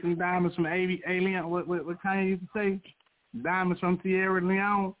 Dick diamonds from Alien. What kind you used to say? Diamonds from Sierra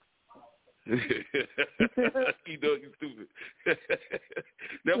Leone. You know you stupid.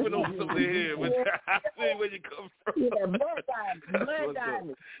 That went over some of their head. I see where you come from. Yeah, blood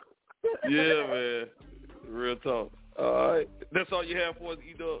diamonds. Yeah, man. Real talk. All right. That's all you have for us,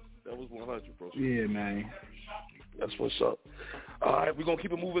 E-Dub? That was 100, bro. Yeah, man. That's what's up. All right, we're going to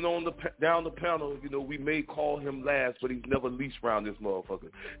keep it moving on down the panel. You know, we may call him last, but he's never least around this motherfucker.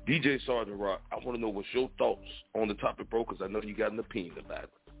 DJ Sgt Rock, I want to know what's your thoughts on the topic, bro, because I know you got an opinion about it.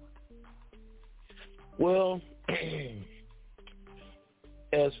 Well,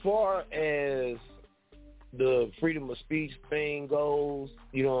 as far as the freedom of speech thing goes,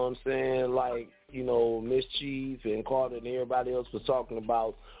 you know what I'm saying, like, you know, Miss Chief and Carter and everybody else was talking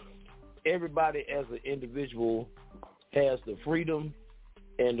about, everybody as an individual has the freedom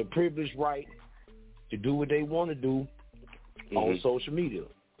and the privileged right to do what they want to do on social media.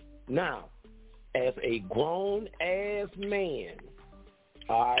 Now, as a grown-ass man,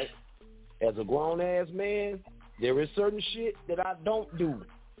 all right, as a grown-ass man, there is certain shit that I don't do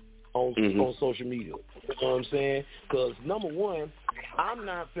on social media. You know what I'm saying? Because, number one, I'm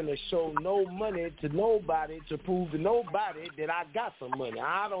not finna show no money to nobody to prove to nobody that I got some money.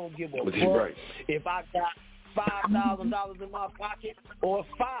 I don't give a fuck if I got $5,000 in my pocket or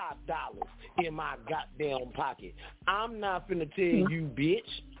 $5 in my goddamn pocket. I'm not finna tell you,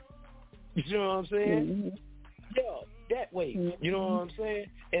 bitch. You know what I'm saying? Yeah, that way. You know what I'm saying?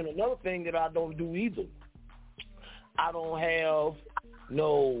 And another thing that I don't do either, I don't have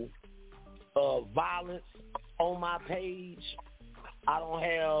no violence on my page. I don't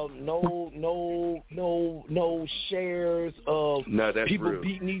have no shares of people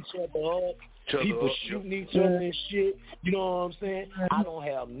beating each other up. People shooting each other and shit. You know what I'm saying? I don't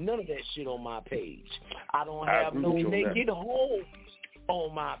have none of that shit on my page. I don't have no naked hoes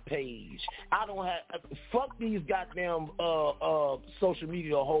on my page. I don't have fuck these goddamn social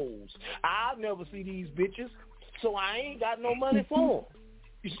media hoes. I never see these bitches, so I ain't got no money for them.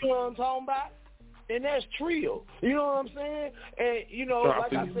 You see what I'm talking about? And that's trio. You know what I'm saying? And you know,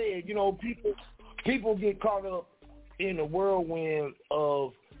 like I said, you know, people get caught up in the whirlwind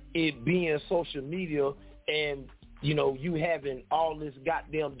of it being social media, and you know, you having all this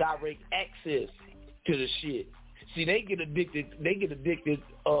goddamn direct access to the shit. See, they get addicted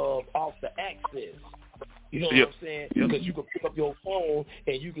off the access. You know what I'm saying? Because you can pick up your phone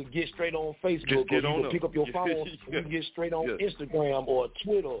and you can get straight on Facebook, or you can pick up your phone and you can get straight on Instagram or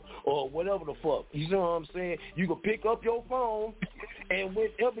Twitter or whatever the fuck. You know what I'm saying? You can pick up your phone, and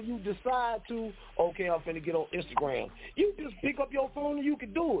whenever you decide to, okay, I'm finna get on Instagram, you just pick up your phone and you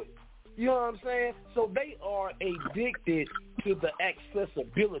can do it. You know what I'm saying? So they are addicted to the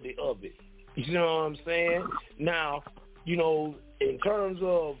accessibility of it. You know what I'm saying? Now, you know, in terms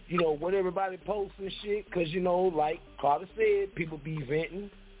of, you know, what everybody posts and shit, because, you know, like Carter said, people be venting.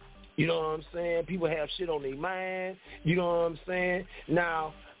 You know what I'm saying? People have shit on their mind. You know what I'm saying?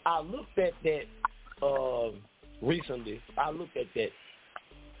 Now, I looked at that recently. I looked at that.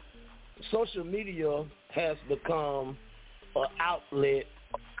 Social media has become an outlet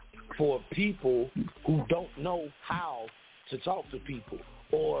for people who don't know how to talk to people,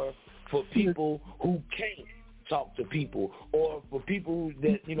 or for people who can't talk to people, or for people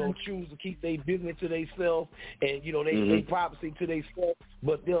that, you know, choose to keep their business to themselves and, you know, they privacy to themselves,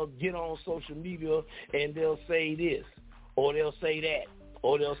 but they'll get on social media and they'll say this, or they'll say that,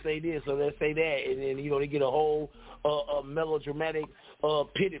 or they'll say this, or they'll say that, and then, you know, they get a whole melodramatic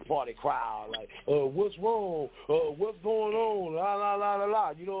pity party crowd, like, what's wrong, what's going on, la, la, la, la,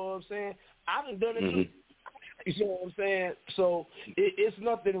 la, you know what I'm saying? I done done it too. You see what I'm saying? So it's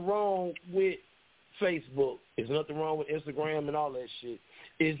nothing wrong with Facebook. There's nothing wrong with Instagram and all that shit.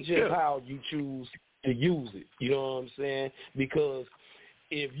 It's just how you choose to use it. You know what I'm saying? Because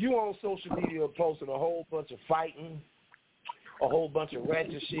if you on social media posting a whole bunch of fighting, a whole bunch of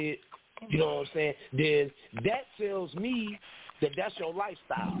ratchet shit, you know what I'm saying, then that tells me that that's your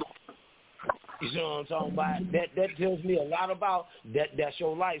lifestyle. You know what I'm talking about? That tells me a lot about that's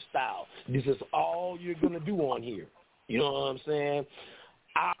your lifestyle. This is all you're going to do on here. You know what I'm saying?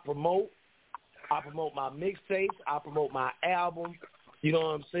 I promote my mixtapes. I promote my album. You know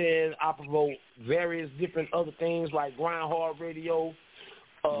what I'm saying? I promote various different other things like GRINDHARD Radio,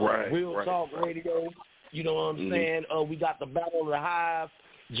 Real Talk Radio. You know what I'm saying? We got the Battle of the Hive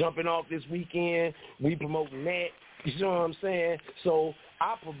jumping off this weekend. We promoting that. You know what I'm saying? So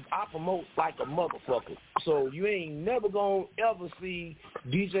I promote like a motherfucker. So you ain't never going to ever see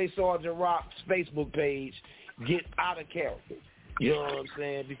DJ Sgt Rock's Facebook page get out of character. You know what I'm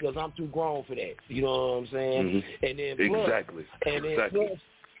saying? Because I'm too grown for that. You know what I'm saying? And then plus,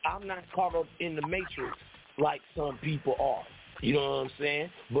 I'm not caught up in the matrix like some people are. You know what I'm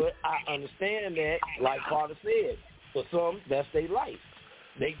saying? But I understand that, like Carter said, for some, that's their life.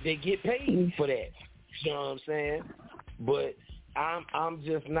 They get paid for that. You know what I'm saying? But I'm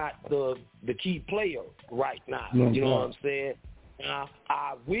just not the key player right now. You know what I'm saying? Now,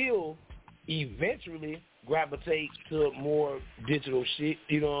 I will eventually gravitate to more digital shit,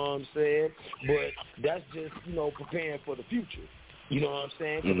 you know what I'm saying? But that's just, you know, preparing for the future. You know what I'm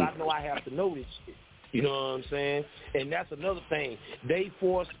saying? Because I know I have to know this shit. You know what I'm saying? And that's another thing. They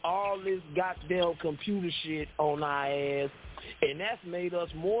forced all this goddamn computer shit on our ass, and that's made us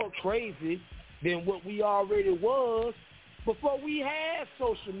more crazy than what we already was before we had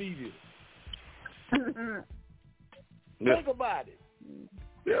social media. Think about it.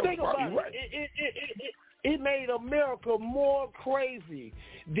 Think about it. Right. It made America more crazy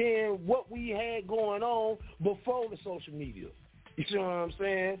than what we had going on before the social media. You see what I'm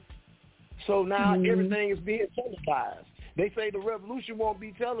saying? So now everything is being televised. They say the revolution won't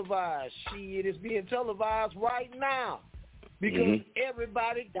be televised. Shit, it's being televised right now because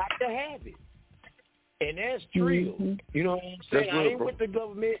everybody got to have it. And that's true. You know what I'm saying? I ain't with the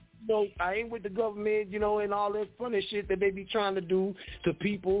government. You know, I ain't with the government, you know, and all that funny shit that they be trying to do to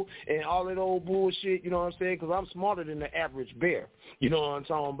people and all that old bullshit, you know what I'm saying? Because I'm smarter than the average bear. You know what I'm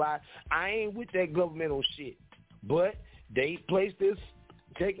talking about? I ain't with that governmental shit. But they place this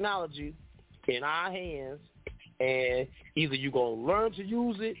technology in our hands, and either you're going to learn to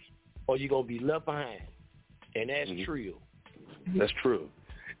use it or you're going to be left behind. And that's true. That's true.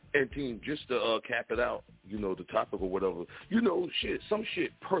 And team, just to cap it out, you know, the topic or whatever, you know, some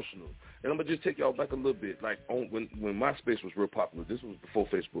shit personal. And I'm going to just take y'all back a little bit. Like, when MySpace was real popular, this was before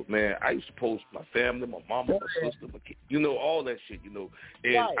Facebook, man, I used to post my family, my mama, my sister, my kid, you know, all that shit, you know.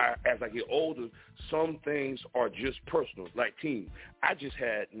 And as I get older, some things are just personal. Like, team, I just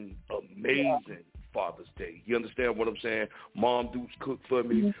had an amazing Father's Day. You understand what I'm saying? Mom Dukes cooked for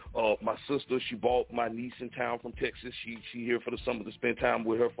me. My sister, she bought my niece in town from Texas. She here for the summer to spend time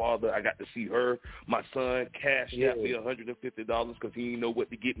with her father. I got to see her. My son cashed out me $150 because he didn't know what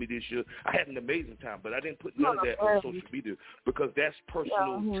to get me this year. I had an amazing time, but I didn't put none of that on social media because that's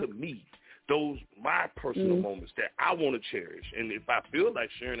personal to me. Those my personal moments that I want to cherish. And if I feel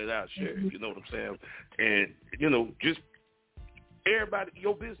like sharing it, I'll share it. You know what I'm saying? And, you know, just everybody,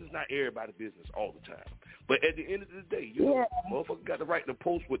 your business, not everybody's business all the time. But at the end of the day, you know, motherfuckers got the right to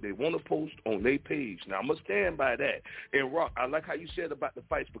post what they want to post on their page. Now, I'm going to stand by that. And, Rock, I like how you said about the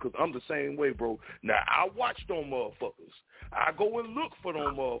fights because I'm the same way, bro. Now, I watch them motherfuckers. I go and look for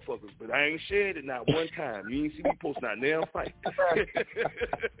them motherfuckers, but I ain't shared it not one time. You ain't see me post not damn fight.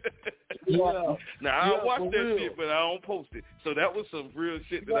 Now, I watch that shit, but I don't post it. So that was some real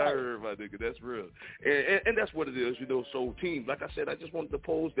shit that I heard, my nigga. That's real. And that's what it is, you know. So, team, like I said, I just wanted to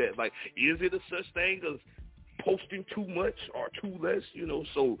pose that. Like, is it a such thing as posting too much or too less, you know?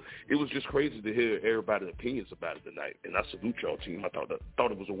 So it was just crazy to hear everybody's opinions about it tonight. And I salute y'all, team. I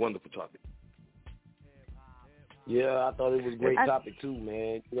thought it was a wonderful topic. Yeah, I thought it was a great topic too,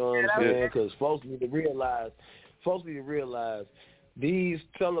 man. You know what I'm saying? Because folks need to realize these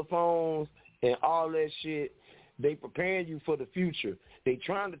telephones and all that shit, they preparing you for the future. They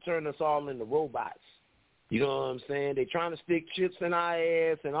trying to turn us all into robots. You know what I'm saying? They trying to stick chips in our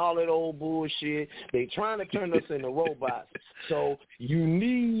ass and all that old bullshit. They trying to turn us into robots. So you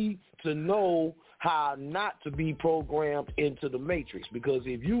need to know how not to be programmed into the matrix. Because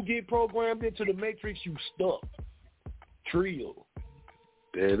if you get programmed into the matrix, you stuck. Trio.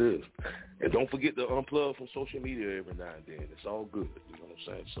 There it is. And don't forget to unplug from social media every now and then. It's all good. You know what I'm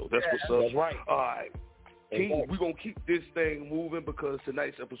saying? So that's what's up. That's right. All right. Team, we're going to keep this thing moving because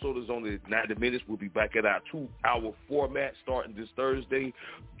tonight's episode is only 90 minutes. We'll be back at our 2-hour format starting this Thursday,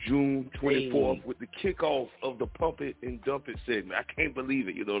 June 24th, with the kickoff of the Pump It and Dump It segment. I can't believe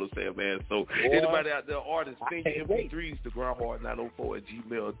it, you know what I'm saying, man? So anybody out there, artists, send your MP3s to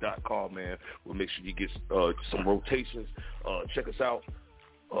grindhard904@gmail.com, man. We'll make sure you get some rotations. Check us out.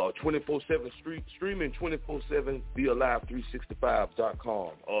 24/7 streaming 24/7 via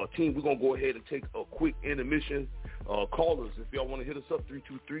live365.com. Team, we're going to go ahead and take a quick intermission. Callers, if y'all want to hit us up,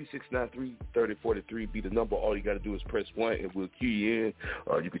 323-693-3043 be the number. All you got to do is press 1 and we'll key you in.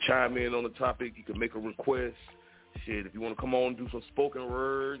 You can chime in on the topic. You can make a request. Shit, if you want to come on and do some spoken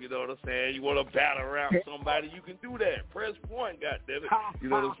word, you know what I'm saying? You want to battle around somebody, you can do that. Press 1, goddammit. You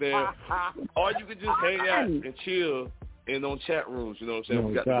know what I'm saying? Or you can just hang out and chill. And on chat rooms, you know what I'm saying?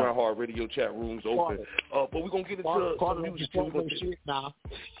 We got the GRINDHARD Radio chat rooms open. But we're going to get into some music too. Now.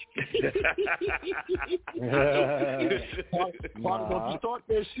 Don't start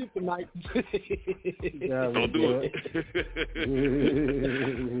that shit tonight. Don't do it.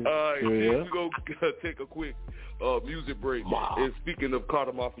 All right, we're going to take a quick music break. And speaking of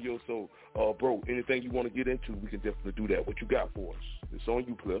Cata Mafioso, bro, anything you want to get into, we can definitely do that. What you got for us? It's on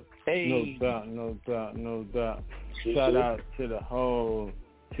you, Cliff. Hey. No doubt. Shout out to the whole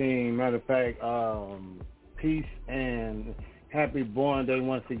team. Matter of fact, peace and happy born day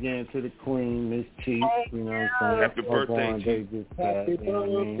once again to the Queen, Miss Chief. You know what I'm saying? Happy birthday, Chief. Happy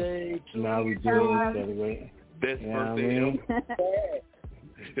birthday. Now we do it celebrate. Best birthday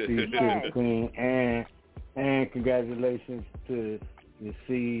Peace to the Queen and congratulations to the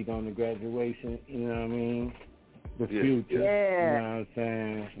seed on the graduation. You know what I mean? The future. You know what I'm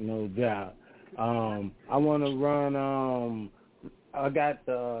saying? No doubt. I want to run, I got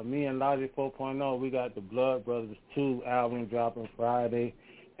me and Logic 4.0, we got the Blood Brothers 2 album dropping Friday,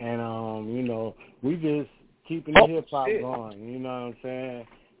 and, you know, we just keeping the hip-hop going, you know what I'm saying?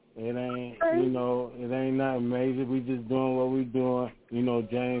 It ain't, you know, it ain't nothing major, we just doing what we doing, you know,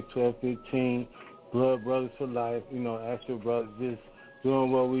 James 1215, Blood Brothers for life, you know, Astro Brothers, just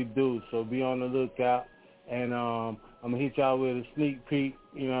doing what we do, so be on the lookout, and, I'm going to hit y'all with a sneak peek,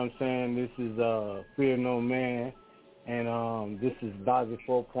 you know what I'm saying? This is Fear No Man, and this is Logic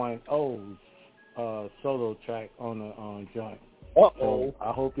 4.0's solo track on the joint. So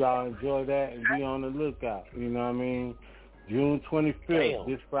I hope y'all enjoy that and be on the lookout, you know what I mean? June 25th,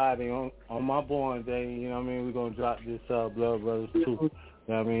 this Friday, on my born day, you know what I mean? We're going to drop this Blood Brothers 2, you know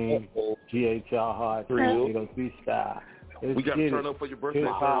what I mean? GHR Hard 303 style. We got to turn up for your birthday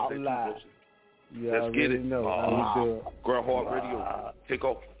Thursday, yeah, let's get it. Know how we do it. GRINDHARD Radio. Take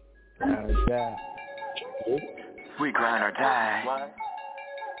off. We grind or die.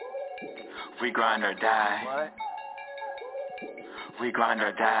 We grind or die. We grind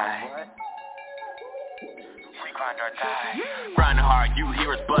or die. We grind or die. Grinding hard, you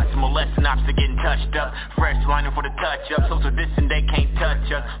hear us bustin', molesting ops are getting touched up. Fresh lining for the touch up, social distance they can't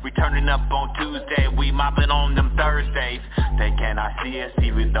touch us. We turning up on Tuesday, we mopping on them Thursdays. They cannot see us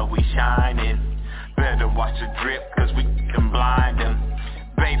even though we shining. Better watch the drip cause we can blind them.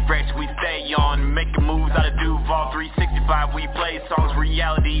 Bay fresh, we stay on, making moves out of Duval 365, we play songs,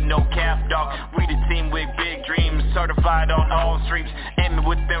 reality, no cap, dog. We the team with big dreams, certified on all streams. Aiming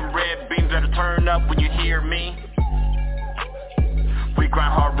with them red beams, better turn up when you hear me. We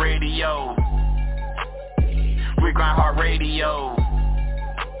grind hard radio. We grind hard radio.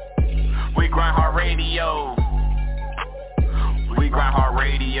 We grind hard radio. We grind hard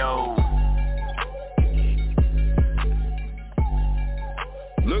radio.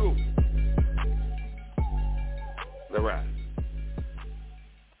 Look. All right.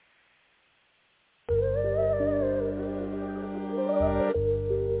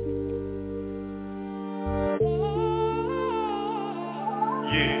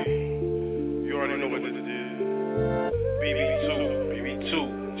 Yeah. You already know what this is. BB2,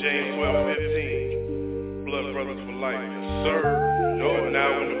 James 1215. Blood Brothers for life. Yes, sir. No,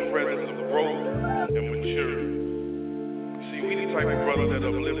 now in the presence of growth and maturity. We the type of brothers that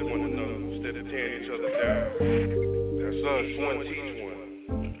uplift one another instead of tearing each other down. That son, one teach one.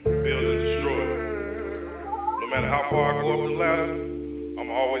 Build and destroy. No matter how far I go up the ladder,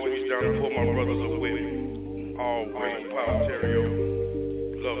 I'ma always reach down and pull my brothers up with me. Always, Power Terrio.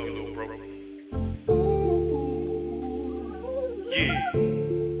 Love you, little bro. Yeah.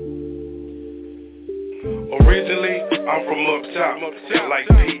 Originally, I'm from up top. Like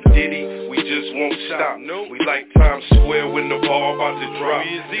P. Diddy, we just won't stop. We like Times Square when the ball about to drop.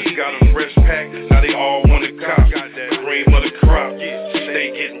 Just got a fresh pack, now they all want to cop. Cream of the crop,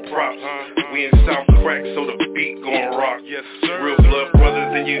 stay getting props. We in South Crack, so the beat gon' rock. Real blood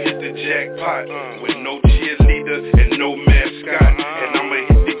brothers, and you hit the jackpot. With no cheerleader and no mascot. And I'ma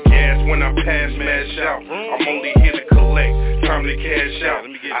hit the gas when I pass mash out. I'm only here to collect, time to cash out. I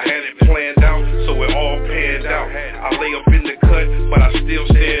had it planned out, so it all panned out. I lay up in the cut, but I still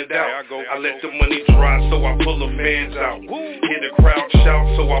stand out. I let the money dry, so I pull the bands out. Hear the crowd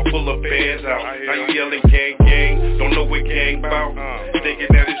shout, so I pull the bands out. Now you yelling gang, gang, don't know what gang bout. Thinking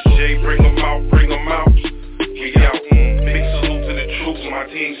that it's Jay, bring them out, bring them out. We out, big salute to the troops, my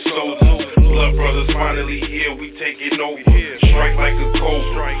team soldiers. Blood brothers finally here, we taking over. Strike like a coach,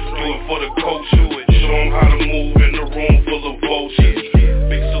 do it for the coach. Show them how to move in the room full of vultures.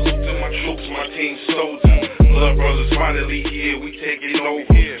 Big salute to my troops, my team soldiers. Blood brothers finally here, we taking over.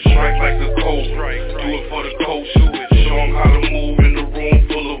 Strike like a coach, do it for the coach. Show them how to move in the room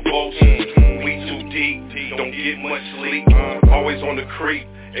full of vultures. We too deep, don't get much sleep. Always on the creep,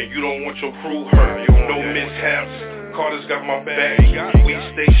 and you don't want your crew hurt. No mishaps. Carter's got my back. We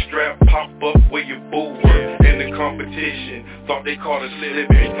stay strapped, pop up where your boo work. In the competition, thought they caught us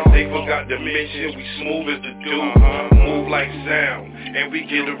slipping. They forgot to mention we smooth as the dude. Move like sound, and we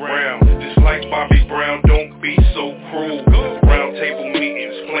get around. Just like Bobby Brown, don't be so cruel. Round table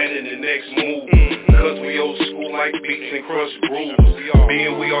meetings, planning the next move. Cause we old school like beats and crush grooves.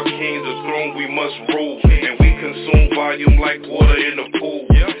 Being we are kings of throne, we must rule. And we consume volume like water in the pool.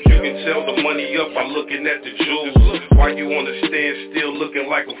 You can tell the money up by looking at the jewels. Why you wanna stand still looking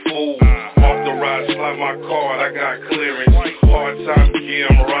like a fool? Off the ride, slide my card, I got clearance. Hard time gear,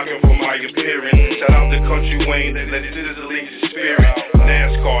 I'm rocking for my appearance. Shout out to Country Wayne, that let it sizzling your spirit.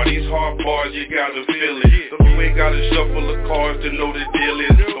 NASCAR, these hard bars, you gotta feel it. You ain't gotta shuffle the cards to know the deal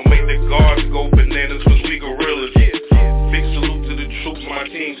is. Don't make the guards go bananas, cause we gorillas. Big salute to the troops, my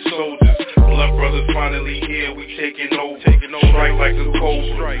team soldiers. Blood brothers finally here, we taking over. Strike like a coach,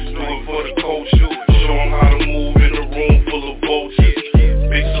 do it for the coach. Show them how to move in a room full of vultures.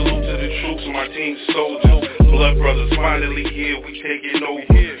 Big salute to the troops, my team soldiers. Blood brothers finally here, we taking over.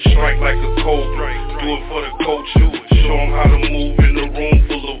 Strike like a coach, do it for the coach. Show them how to move in a room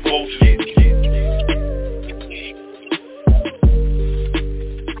full of vultures.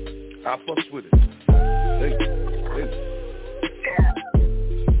 I fucks with it. Hey.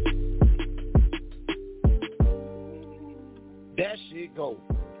 That shit go.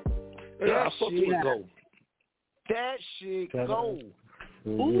 Yeah, I fuck with it go. That shit go.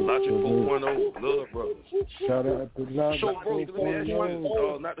 Logic 4.0, Blood Brothers. Shout out to Logic. So, bro, let me ask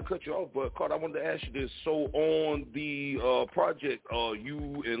you, not to cut you off, but Carter, I wanted to ask you this. So, on the project,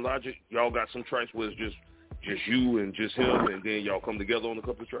 you and Logic, y'all got some tracks where it's just you and just him, and then y'all come together on a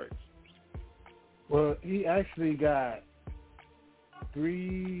couple of tracks? Well, he actually got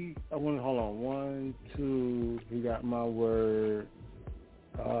 3. Hold on. 1, 2. He got my word.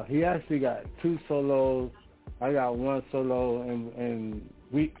 He actually got 2 solos. I got 1 solo, and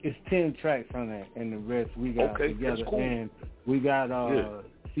it's 10 tracks on that, and the rest we got together. Cool. And we got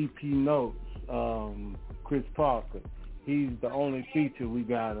CP Notes, Chris Parker. He's the only feature we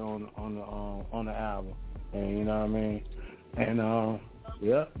got on the album, and you know what I mean. And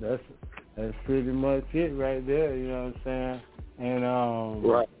that's pretty much it right there. You know what I'm saying? And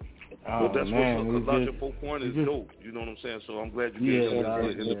right. Well, that's what's up. Logic 4.0 is dope. You know what I'm saying? So I'm glad you gave him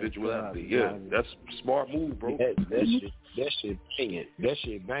individuality. Yeah, that's a smart move, bro. That shit banging. That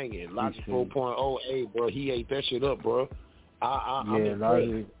shit banging. Logic 4.0, hey, bro, he ate that shit up, bro. I'm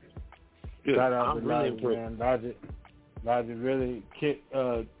impressed. Shout out to Logic, man. Logic really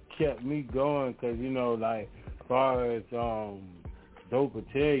kept me going because, you know, like, as far as Dope will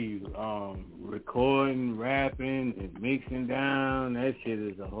tell you, recording, rapping, and mixing down, that shit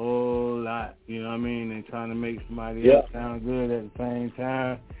is a whole lot, you know what I mean? And trying to make somebody else sound good at the same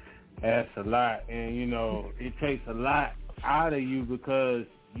time, that's a lot. And, you know, it takes a lot out of you because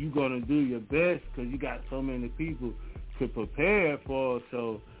you're going to do your best because you got so many people to prepare for.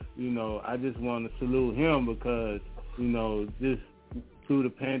 So, you know, I just want to salute him because, you know, just through the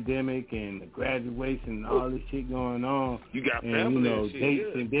pandemic and the graduation and all this shit going on, you got and, family you know, and shit,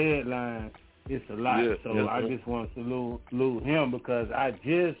 dates and deadlines, it's a lot. So I just want to salute him because I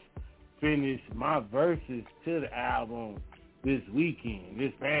just finished my verses to the album this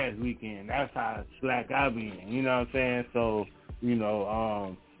past weekend. That's how slack I been, you know what I'm saying? So, you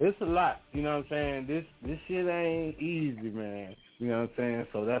know, it's a lot, you know what I'm saying? This shit ain't easy, man, you know what I'm saying?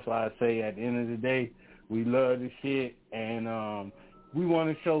 So that's why I say at the end of the day, we love this shit, and we want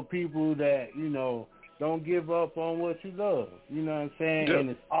to show people that, you know, don't give up on what you love, you know what I'm saying? Yeah. And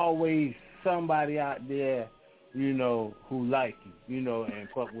it's always somebody out there, you know, who like you know, and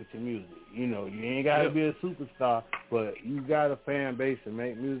fuck with your music. You know, you ain't got to be a superstar, but you got a fan base and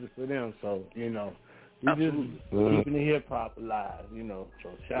make music for them. So, you know, we just keeping the hip-hop alive, you know. So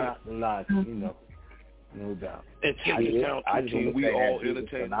shout out to Logic, you know, no doubt. And I just we all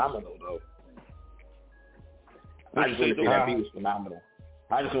entertain. Phenomenal, though. I just want to say that beat was phenomenal.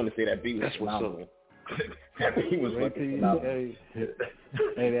 I just want to say that beat was phenomenal. That beat was fucking phenomenal.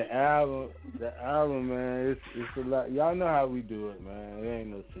 Hey, the album, man, it's a lot. Y'all know how we do it, man. It ain't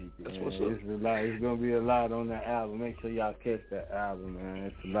no secret. That's man. What's up. It's a lot. It's gonna be a lot on that album. Make sure y'all catch that album, man.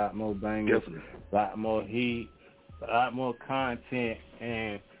 It's a lot more bangers, a lot more heat, a lot more content,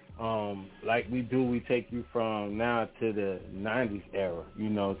 and like we do, we take you from now to the 90s era, you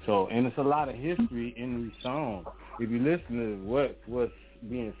know. So, and it's a lot of history in these songs. If you listen to what's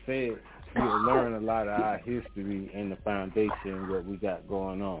being said, you'll learn a lot of our history and the foundation what we got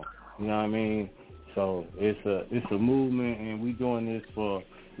going on. You know what I mean? So it's a movement, and we doing this for,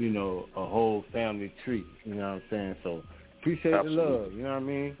 you know, a whole family tree. You know what I'm saying? So appreciate the love. You know what I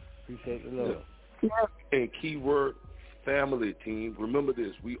mean? Appreciate the love. Yeah. And keyword family, team. Remember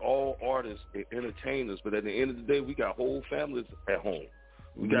this: we all artists and entertainers, but at the end of the day, we got whole families at home.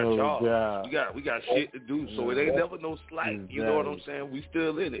 We got jobs. We got shit to do. So it ain't never no slight. Exactly. You know what I'm saying? We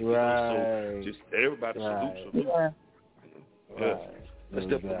still in it. Right. You know? So just everybody salute. Yeah. Let's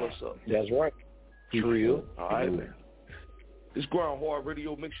definitely what's up. That's right. Trill. All right, man. It's GRINDHARD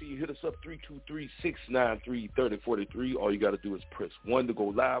Radio. Make sure you hit us up 323-693-3043. All you got to do is press 1 to go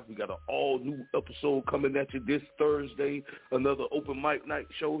live. We got an all-new episode coming at you this Thursday, another open mic night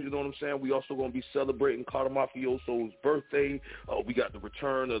show. You know what I'm saying? We also going to be celebrating Cata Mafioso's birthday. We got the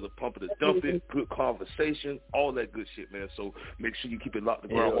return of the Pump It and Dump It, good conversation, all that good shit, man. So make sure you keep it locked to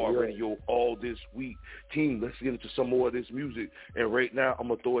GRINDHARD Radio all this week. Team, let's get into some more of this music. And right now, I'm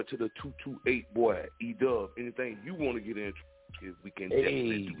going to throw it to the 228 boy, E-Dub. Anything you want to get into? We can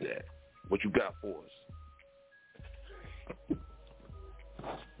definitely do that. What you got for us?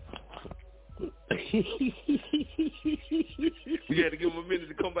 We had to give him a minute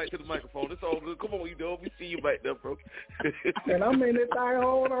to come back to the microphone. It's all good. Come on, E-Dub. We see you back there, bro. And I'm in this thing.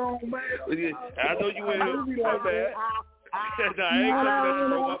 Hold on, man. I know you in here. My bad. Nah, I ain't coming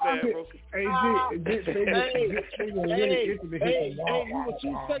bro. My bad, bro. Hey, you were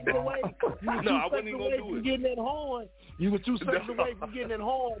 2 seconds away. No, I wasn't even going to do it. Getting that horn. You were 2 seconds away from getting that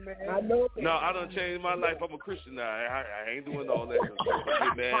horn, man. I know. No, I done changed my life. I'm a Christian now. I ain't doing all that. Don't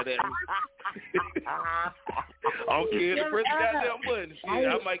get mad at me. I don't care to press the goddamn button. Shit,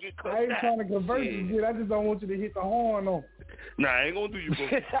 I might get cut. I ain't trying to convert you, dude. I just don't want you to hit the horn on. Nah, I ain't going to do you, bro.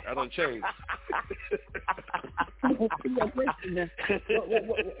 I done changed.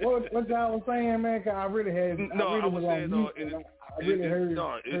 What y'all was saying, man? Cause I really had. I was saying, anything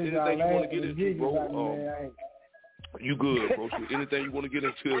you want to get into, bro. You good, bro. So anything you want to get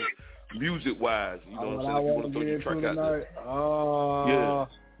into music-wise, you know what I'm saying? If you want to throw your track out there.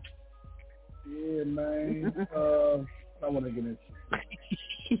 Yeah, man. I want to get into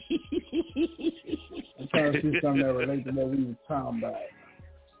I'm trying to see something that relates to what we were talking about.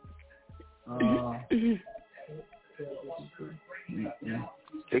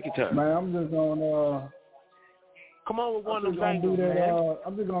 Take your time. Man, I'm just gonna come on with one of them things, man.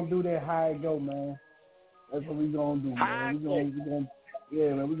 I'm just gonna do that how it go, man. That's what we gonna do, man.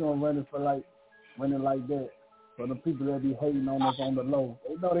 We're gonna run it like that. For the people that be hating on us on the low.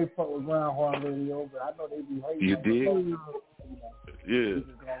 They know they fuck with GRINDHARD Radio, but I know they be hating you on did? the low. Yeah.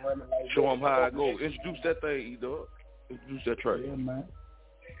 Show them how it go. Introduce that thing, E-Dub. Introduce that track. Yeah, man.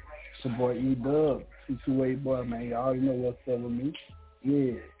 It's your boy E-Dub, 228 boy, man. You already know what's up with me.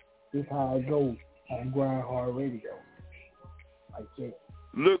 Yeah, this how it goes on GRINDHARD Radio. Like that.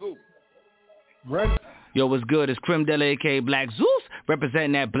 Look. Ready? Yo, what's good? It's Crim Della, a.k.a. Black Zeus,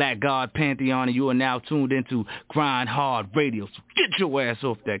 representing that Black God Pantheon, and you are now tuned into GRINDHARD Radio. So get your ass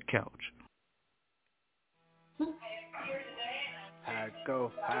off that couch. How it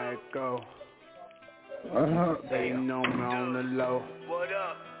go? They know me on the low. What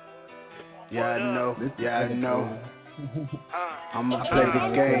up? Yeah, I know. I'ma play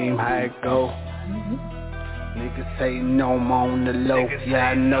the game, how it go. Niggas say no, I'm on the low. Yeah,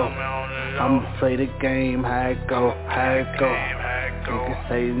 I know. I'ma play the game, how it go. Niggas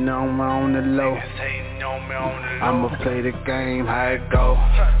say no, I'm on the low. I'ma play the game, how it go.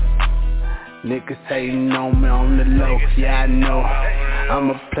 Niggas say no, me on the low. Yeah, I know.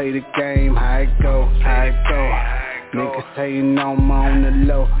 I'ma play the game, how it go. Niggas say no, I'm on the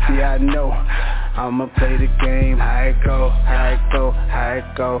low. Yeah, I know. I'ma play the game, how it go.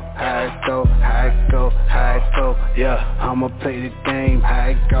 Yeah, I'ma play the game, how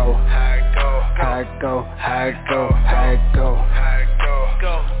it go.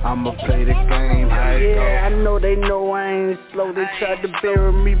 I'ma play the game, how it go. Yeah, I know they know I ain't slow. They tried to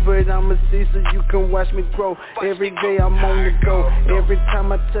bury me, but I'ma see so you can watch me grow. Every day I'm on the go. Every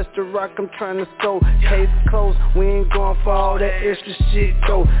time I touch the rock, I'm trying to score. Case closed, we ain't going for all that extra shit,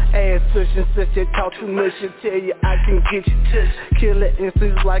 though. Ass pushing, such you talk too much, you tell you I can get you touched. Killer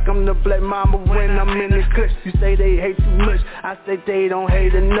instincts like I'm the black mama when I'm in the cut. You say they hate too much, I say they don't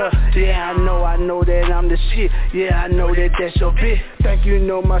hate enough. Yeah, I know that I'm the shit. Yeah, I know that that's your bitch. Think you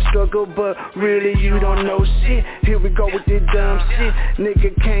know my struggle, but really you don't know shit. Here we go with this dumb shit.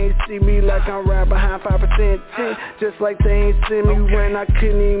 Nigga can't see me like I'm right behind 5% 10. Just like they ain't see me when I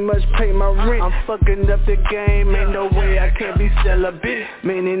couldn't even much pay my rent. I'm fucking up the game, ain't no way I can't be celibate.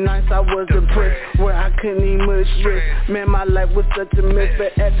 Many nights I was depressed, where I couldn't even much rest. Man, my life was such a mess,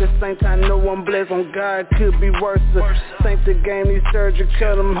 but at the same time, know I'm blessed. On God, could be worse. Think the game, these surgery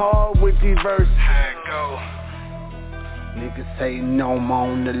cut them hard with these verses. Niggas say no, I'm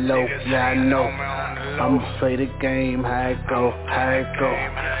on the low. Yeah, I know. I'ma play the game, how it go.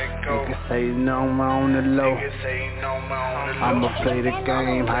 Niggas say no, I'm on the low. I'ma play the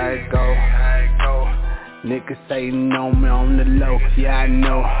game, how it go. Niggas say no, me on the low. Yeah, I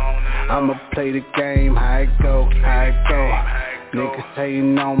know. I'ma play the game, how it go. Niggas say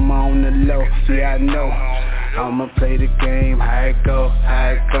no, I'm on the low. Yeah, I know. I'ma play the game, how it go.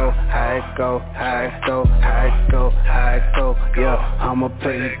 Yeah, I'ma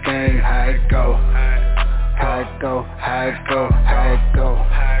play the game, how it go.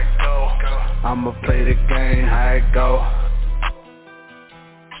 I'ma play the game, how it go.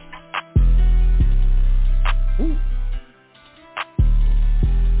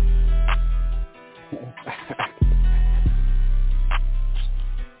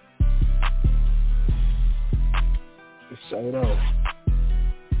 Shout out.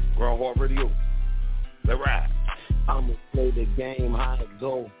 GRINDHARD Radio. Let's ride. I'ma play the game, how it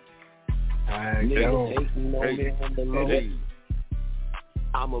go. Niggas hating on me on the low.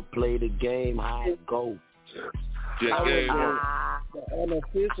 I'ma play the game, how it go. The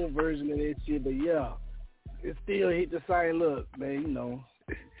unofficial version of that shit, but yeah, it still hit the same look, man. You know,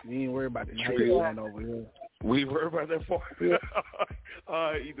 we ain't worried about the night over here. We ain't worried about that part. Yeah.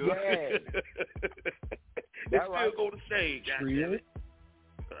 All right, you know. They still go the same, goddammit.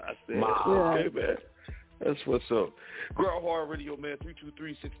 I said, okay, man. That's what's up. GRINDHARD Radio, man,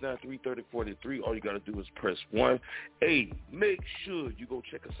 323-693-3043. All you got to do is press 1. Hey, make sure you go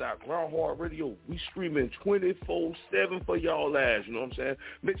check us out. GRINDHARD Radio, we streaming 24/7 for y'all ass, you know what I'm saying?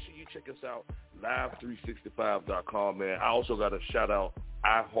 Make sure you check us out, live365.com, man. I also got to shout out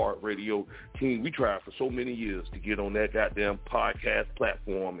iHeartRadio team. We tried for so many years to get on that goddamn podcast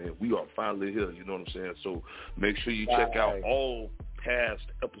platform, and we are finally here, you know what I'm saying? So make sure you check out all past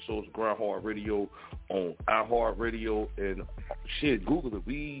episodes of Grindhard Radio on iHeartRadio and shit, Google it.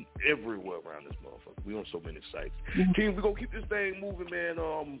 We everywhere around this motherfucker. We on so many sites. Team, we're going to keep this thing moving, man.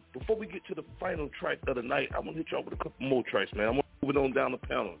 Before we get to the final track of the night, I want to hit y'all with a couple more tracks, man. I want to move it on down the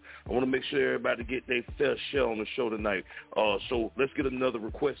panel. I want to make sure everybody get their fair share on the show tonight. So let's get another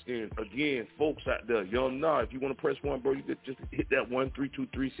request in. Again, folks out there, Young Nah, if you want to press one, bro, you could just hit that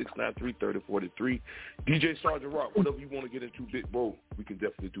 1-323-693-3043. DJ Sgt Rock, whatever you want to get into, big bro, we can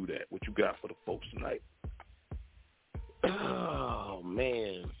definitely do that. What you got for the folks tonight? Oh,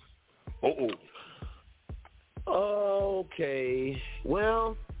 man. Okay.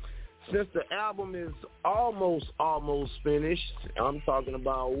 Well, since the album is almost finished, I'm talking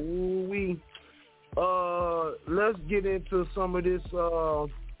about let's get into some of this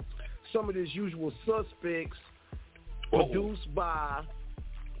Usual Suspects produced by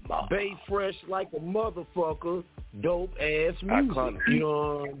Bay Fresh Like a Motherfucker, Dopeazzmuzik. Iconic. You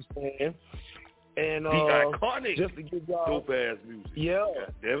know what I'm saying? And iconic just to give y'all Dopeazzmuzik. Yeah.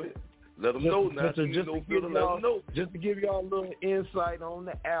 God damn it. Let them know now. Just to give y'all a little insight on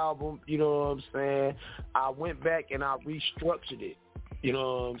the album, you know what I'm saying? I went back and I restructured it. You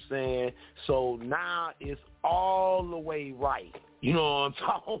know what I'm saying? So now it's all the way right. You know what I'm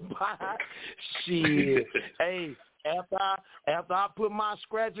talking about? Shit. Hey, after I put my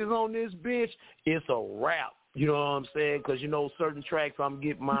scratches on this bitch, it's a wrap. You know what I'm saying? Because, you know, certain tracks I'm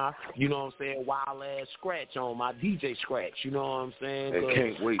getting my, you know what I'm saying, wild-ass scratch on, my DJ scratch. You know what I'm saying? I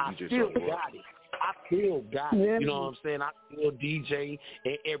can't wait, I DJ still Sgt Rock. got it. I still got it. You know what I'm saying? I still DJ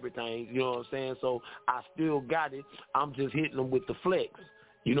and everything. You know what I'm saying? So I still got it. I'm just hitting them with the flex.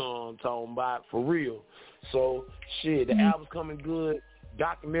 You know what I'm talking about? For real. So, shit, the album's coming good.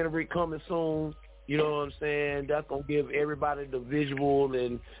 Documentary coming soon. You know what I'm saying? That's going to give everybody the visual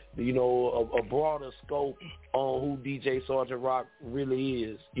and, you know, a broader scope on who DJ Sgt Rock really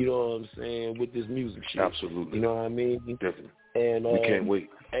is. You know what I'm saying? With this music shit. Absolutely. You know what I mean? Definitely. And we can't wait.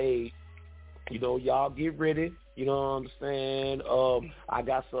 Hey, you know, y'all get ready. You know what I'm saying? I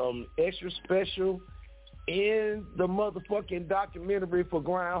got some extra special in the motherfucking documentary for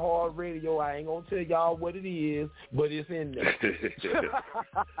Grindhard Radio. I ain't gonna tell y'all what it is, but it's in there.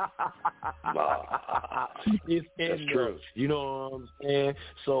 It's in there. True. You know what I'm saying?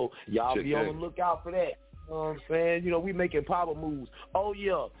 So y'all be on the game. lookout for that. You know what I'm saying? You know, we making power moves. Oh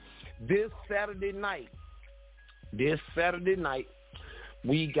yeah, this Saturday night,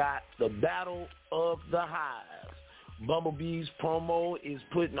 we got the Battle of the Hives. Bumblebee's promo is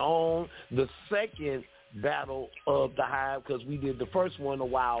putting on the second Battle of the Hive because we did the first one a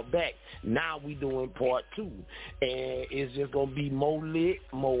while back. Now we doing part 2, and it's just gonna be more lit,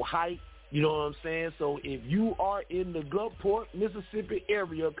 more hype. You know what I'm saying? So if you are in the Gulfport, Mississippi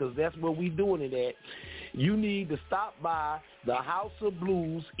area, because that's where we doing it at, you need to stop by the House of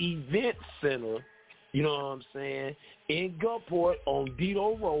Blues Event Center. You know what I'm saying? In Gulfport on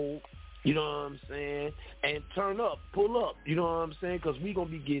Dito Road. You know what I'm saying? And turn up, pull up, you know what I'm saying? Because we going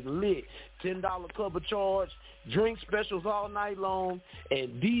to be getting lit. $10 cover charge, drink specials all night long,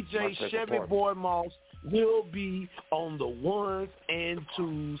 and DJ Chevy Boy Moss will be on the 1s and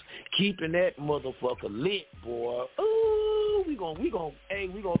 2s, keeping that motherfucker lit, boy. Ooh, we gonna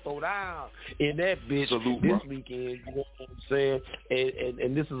throw down in that bitch this weekend, you know what I'm saying?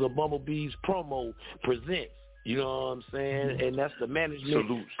 And this is a Bumblebee's promo presents. You know what I'm saying? And that's the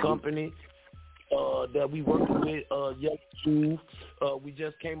management company that we working with, Young Truth. We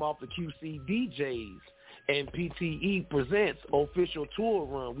just came off the QC DJs and PTE Presents official tour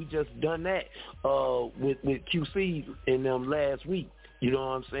run. We just done that with QC in them last week. You know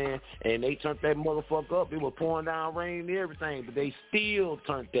what I'm saying? And they turned that motherfucker up. It was pouring down rain and everything, but they still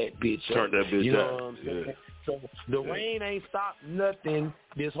turned that bitch up. You know what I'm saying? Yeah. So the rain ain't stopped nothing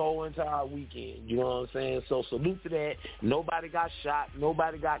this whole entire weekend. You know what I'm saying? So salute to that. Nobody got shot.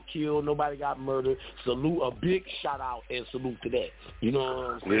 Nobody got killed. Nobody got murdered. Salute, a big shout out and salute to that. You know what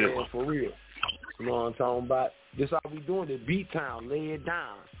I'm saying? Yeah. For real. You know what I'm talking about? This how we doing it. Beat Town. Lay it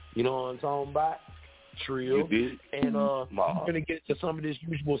down. You know what I'm talking about? Trill. And we're going to get to some of this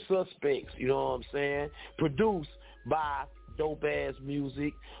Usual Suspects. You know what I'm saying? Produced by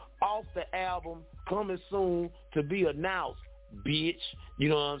Dopeazzmuzik. Off the album, coming soon to be announced, bitch. You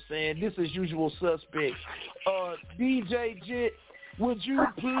know what I'm saying? This is Usual Suspects. DJ Jit, would you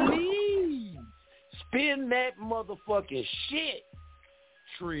please spin that motherfucking shit?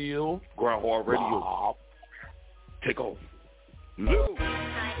 Trill. Grindhard Radio. Take off. No.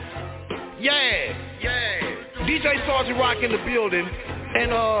 Yeah. DJ Sgt Rock in the building.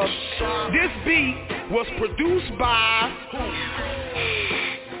 And this beat was produced by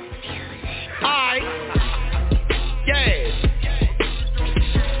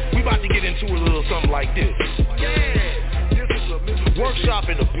something like this. Yeah, this is a workshop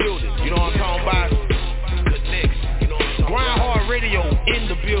in the building. You know what I'm talking about? Connects. You know what I'm talking about? Grind Hard Radio in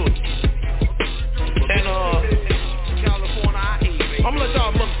the building. And California, I'm gonna let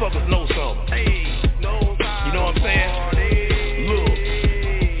y'all motherfuckers know something. You know what I'm saying? Look,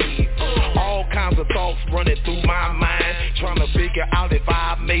 all kinds of thoughts running through my mind, trying to figure out if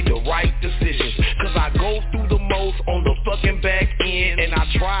I made the right decisions. Cause I go through the most on the fucking back end, and I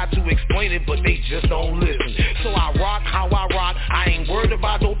try to explain it, but they just don't listen. So I rock how I rock, I ain't worried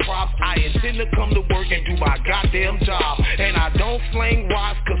about no props. I intend to come to work and do my goddamn job. And I don't slang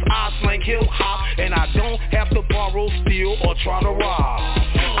rocks, cause I slang hip hop. And I don't have to borrow, steal, or try to rob.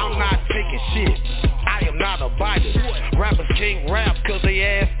 I'm not taking shit, I am not a biter. Rappers can't rap cause they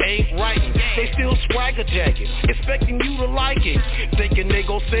ass ain't writing. They still swagger jacking, expecting you to like it, thinking they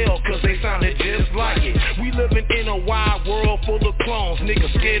gon' sell cause they sounded just like it. We living in a wide world full of clones,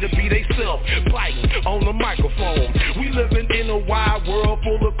 niggas scared to be they self, biting on the microphone. We living in a wide world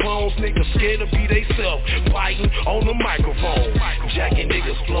full of clones, niggas scared to be they self, biting on the microphone. Jacking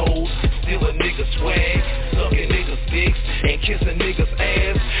niggas flows, stealing niggas swag, sucking niggas dicks, and kissing niggas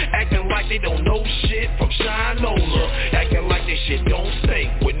ass, acting like they don't know shit from Shinola, acting like this shit don't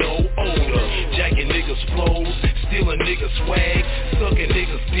stink with no odor. Jacking niggas flows, stealing niggas swag, sucking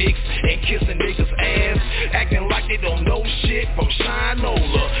niggas dicks, and kissing niggas ass, acting like they don't know shit from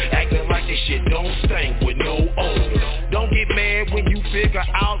Shinola, acting like this shit don't stink with no odor. Don't get mad when you figure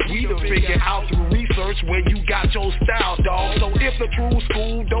out, we done figure out through research where you got your style, dog. So if the true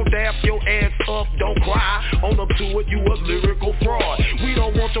school don't dap your ass up, don't cry, own up to it, you a lyrical fraud. We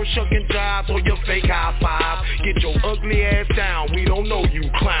don't want your shucking jobs or your fake high five. Get your ugly ass down, we don't know you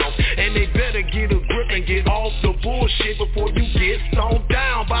clowns. And they better get a grip and get off the bullshit before you get stoned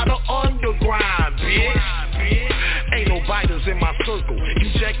down by the underground, bitch. Ain't no biters in my circle. You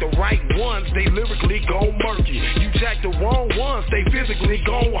jack the right ones, they lyrically gon' murk you. You jack the wrong ones, they physically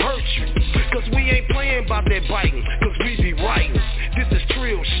gon' hurt you. Cause we ain't playing about that biting, cause we be writing. This is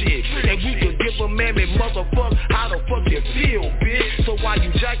trill shit, and we can give a mammy motherfucker how the fuck you feel, bitch. So while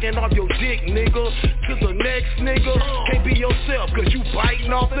you jacking off your dick, nigga, to the next nigga, can't be yourself, cause you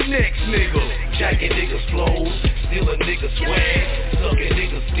biting off the next nigga. Jacking niggas flows, stealing niggas swag, sucking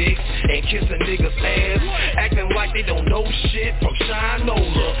niggas dicks, and kissing niggas ass, acting like they don't know shit from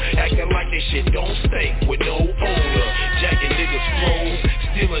Shinola, acting like this shit don't stink with no odor. Jacking niggas flows,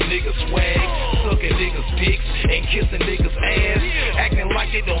 stealing niggas swag, sucking niggas dicks, and kissing niggas ass, acting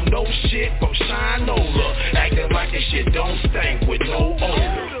like they don't know shit from Shinola, acting like this shit don't stink with no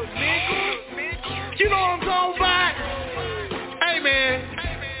odor. You know what I'm talking about? Hey man,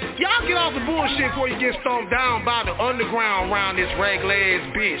 y'all get off the bullshit before you get stomped down by the underground around this regular ass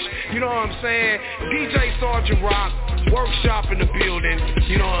bitch. You know what I'm saying? DJ Sgt Rock, workshop in the building.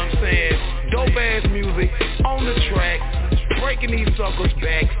 You know what I'm saying? Dopeazzmuzik on the track, breaking these suckers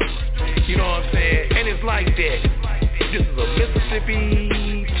back. You know what I'm saying? And it's like that. This is a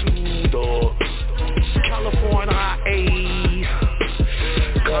Mississippi to the California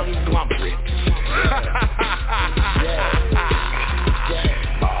conglomerate.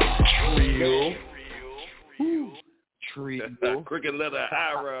 Trio. Cricket letter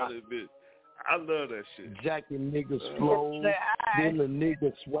I around this bitch. I love that shit. Jacking niggas flows, stealing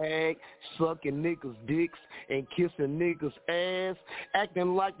niggas swag, sucking niggas dicks, and kissing niggas ass,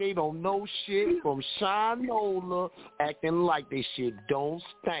 acting like they don't know shit from Shinola, acting like they shit don't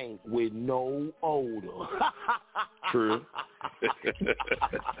stink with no odor. True.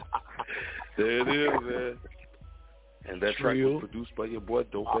 There it is, man. And that track was produced by your boy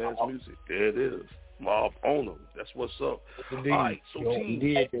Dopeazzmuzik. There it is. Mob on them. That's what's up. All right, so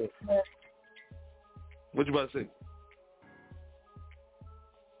team. What you about to say?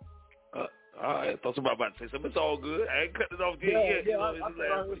 All right, I thought somebody about to say something. It's all good. I ain't cutting it off yet. Yeah, I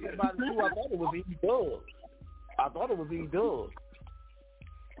thought it was E-Dub. I thought it was E-Dub.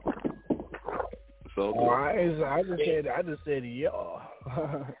 So I just said yeah.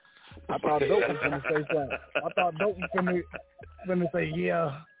 I thought Dope was gonna say something. I thought Dope was gonna say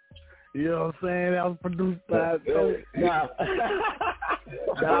yeah. You know what I'm saying? That was produced by Dope.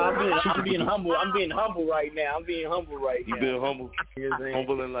 I'm being humble. I'm being humble right now. You being humble?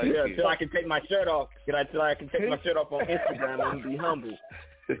 Humble and like till I can take my shirt off. Till I can take my shirt off on Instagram and be humble.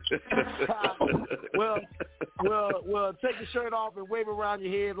 well, take your shirt off and wave around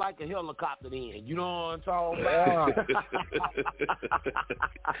your head like a helicopter then. You know what I'm talking about?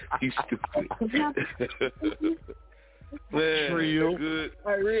 He's stupid. Man, Trio. Good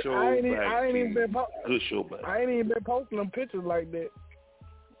show I ain't back. even been Good show back. I ain't even been posting them pictures like that.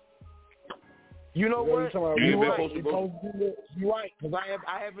 You know what? You're right. You're right, because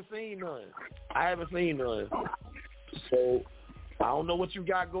I haven't seen none. So I don't know what you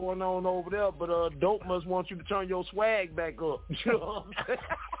got going on over there, but Dope must want you to turn your swag back up. You know what I'm saying?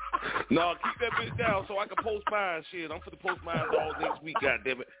 No, keep that bitch down so I can post mine. Shit, I'm finna post mine all next week.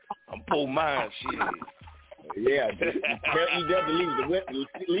 Goddammit, I'm post mine. Shit. Yeah, you definitely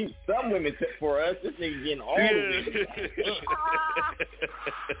leave some women for us. This nigga getting all of it.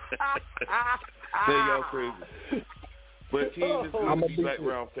 Say y'all crazy. But team, it's good to be back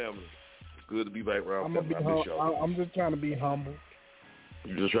around family. It's good to be back around family. I miss y'all. I'm just trying to be humble.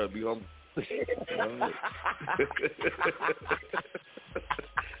 You just trying to be humble?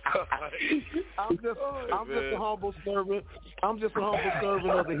 I'm just a humble servant. I'm just a humble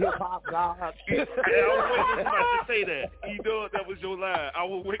servant of the hip hop god. I was waiting for you to say that. You know that was your line. I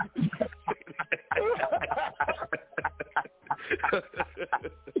was waiting for you to say that.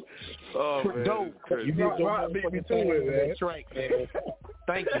 Oh man, Dope. You beat me to it, man. Track, man.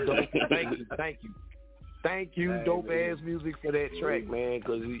 Thank you, Dope. Thank you, Dopeazzmuzik, for that track, man.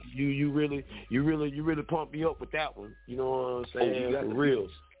 Because you really pumped me up with that one. You know what I'm saying? For real.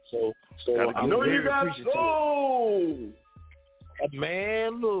 So I know you got soul.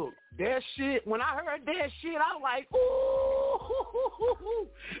 Man, look, that shit. When I heard that shit, I was like, ooh.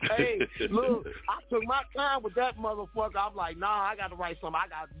 Hey, look, I took my time with that motherfucker. I'm like, nah, I got to write something. I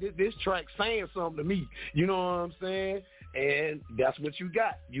got this track saying something to me. You know what I'm saying? And that's what you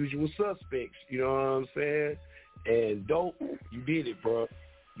got. Usual Suspects. You know what I'm saying? And Dope, you did it, bro.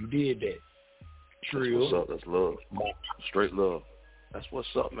 You did that. Trill. That's what's up. That's love. Straight love. That's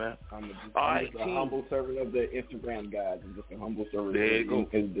what's up, man. I'm just a humble servant of the Instagram guys. I'm just a humble servant there you go. of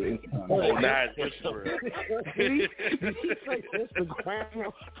the Instagram. Oh, nah, it's Instagram. Did he say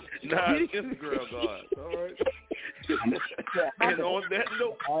Instagram? Nah, it's Instagram guys. All right. And on that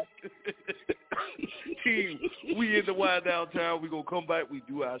note, team, we in the wild downtown. We gonna come back. We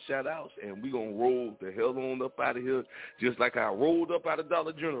do our shout outs, and we gonna roll the hell on up out of here, just like I rolled up out of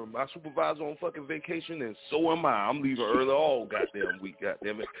Dollar General. My supervisor on fucking vacation, and so am I. I'm leaving early all goddamn week.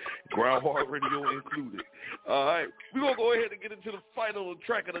 Goddamn it, Groundhard Radio included. All right, we gonna go ahead and get into the final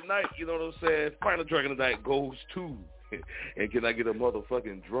track of the night. You know what I'm saying? Final track of the night goes to, and can I get a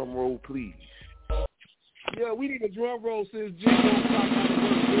motherfucking drum roll, please? Yeah, we need a drum roll since Jit won't stop on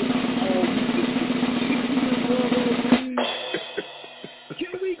the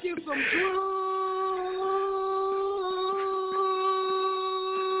Can we get some drums?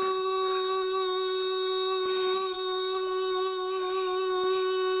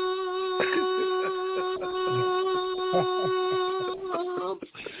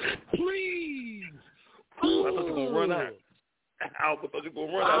 Please. I thought you were gonna run out. I thought you were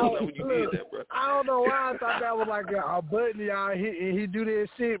gonna run out when you did that, bro. I don't know why I thought that was like a button y'all hit and he do that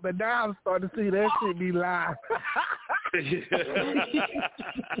shit, but now I'm starting to see that shit be live. It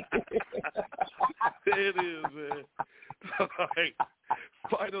is, man. All right.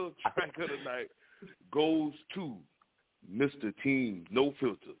 Final track of the night goes to Mr. Team No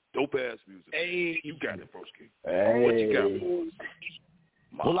Filter, Dopeazzmuzik. Hey, you got it, broski. Hey. What you got for us?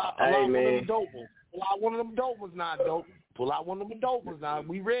 Pull out one of them dope ones. Pull out one of them dope ones now, Dope. Pull out one of them dope ones now.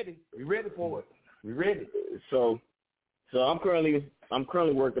 We ready. We ready for it. We ready. So I'm currently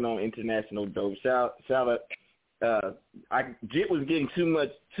working on international dope. Shout out. Jit was getting too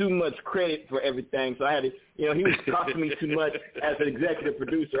much credit for everything, so I had to, he was costing me too much as an executive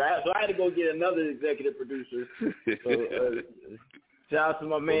producer. So I had to go get another executive producer. So shout out to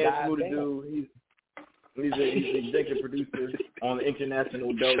my man Smoothie Dude. He's the executive producer on the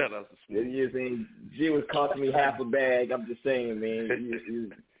international dope. Shout out to Smoothie. Jit was costing me half a bag. I'm just saying, man.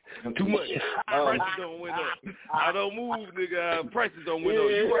 Too much. Prices don't went up. I don't move, nigga. Prices don't went up.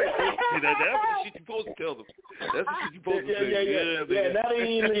 You right. That's the shit you supposed to tell them. That's the shit you supposed to say. Yeah, that ain't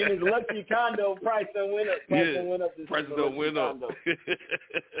even his luxury condo. Price don't went up. Prices don't went up.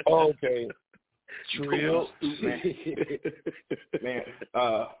 Okay. True. Man.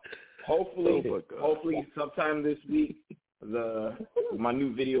 Hopefully sometime this week my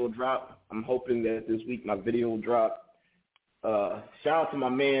new video will drop. I'm hoping that this week my video will drop. Shout out to my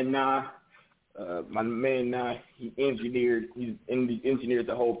man Nah. He engineered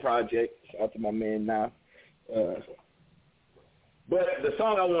the whole project. Shout out to my man Nah. But the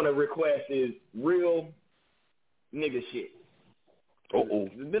song I want to request is Real Nigga Shit.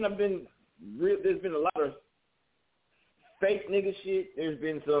 There's been a lot of fake nigga shit. There's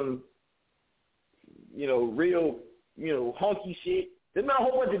been some, real, honky shit. There's not a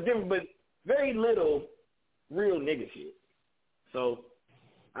whole bunch of different, but very little real nigga shit. So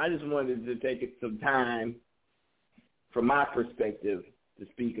I just wanted to take some time, from my perspective, to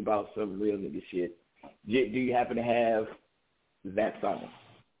speak about some real nigga shit. Jit, do you happen to have that song?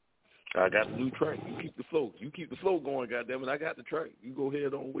 I got the new track. You keep the flow. You keep the flow going, goddammit. I got the track. You go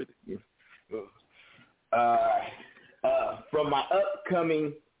ahead on with it. From my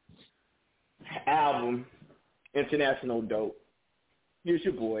upcoming album, International Dope, here's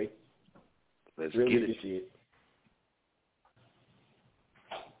your boy. Let's real get nigga it. Shit.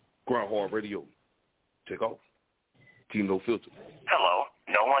 GRINDHARD Radio. Take off. Team No Filter. Hello.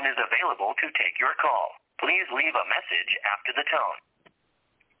 No one is available to take your call. Please leave a message after the tone.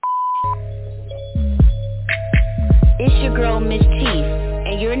 It's your girl, Miss Chief,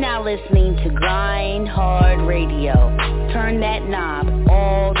 and you're now listening to GRINDHARD Radio. Turn that knob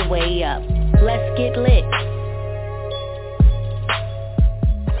all the way up. Let's get lit.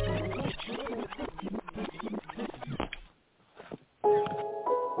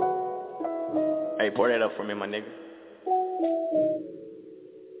 Hey, pour that up for me, my nigga.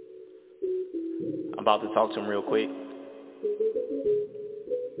 I'm about to talk to him real quick.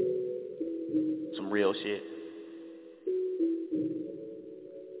 Some real shit.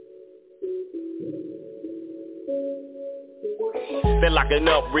 Been locking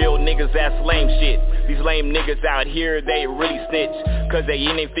up real niggas, that's lame shit. These lame niggas out here, they really snitch, cause they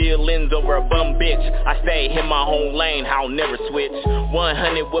in their feelings over a bum bitch. I stay in my own lane, I'll never switch.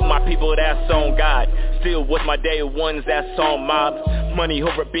 100 with my people, that's on God. Still with my day ones, that's on mob. Money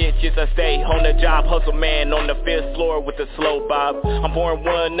over bitches, I stay on the job. Hustle man on the 5th floor with the slow bob. I'm pouring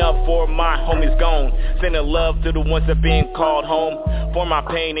one up for my homies gone. Sending love to the ones that been called home. Pour my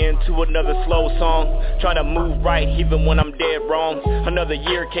pain into another slow song. Try to move right even when I'm dead wrong. Another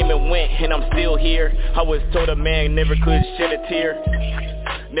year came and went and I'm still here. I was told a man never could shed a tear.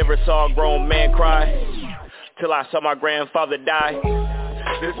 Never saw a grown man cry till I saw my grandfather die.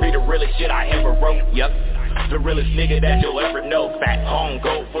 This be the realest shit I ever wrote, yup. The realest nigga that you'll ever know. Fat home,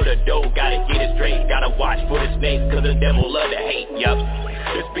 go for the dough, gotta get it straight. Gotta watch for the snakes, cause the devil love to hate, yup.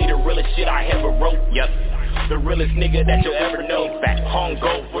 This be the realest shit I ever wrote, yup. The realest nigga that you'll ever know. Fat home,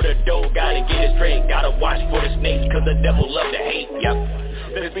 go for the dough, gotta get it straight. Gotta watch for the snakes, cause the devil love to hate, yup.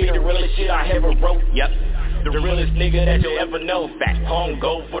 This be the realest shit I ever wrote, yup. The realest nigga that you'll ever know. Fat home,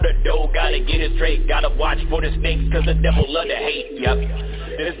 go for the dough, gotta get it straight. Gotta watch for the snakes, cause the devil love to hate, yup.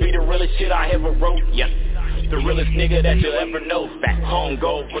 This be the realest shit I ever wrote, yup. The realest nigga that you'll ever know. Fat home,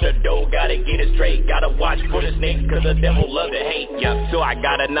 go for the dough, gotta get it straight. Gotta watch for the snakes, cause the devil love to hate, yup. So I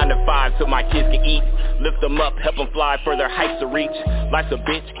got a 9 to 5 so my kids can eat. Lift them up, help them fly further heights to reach. Life's a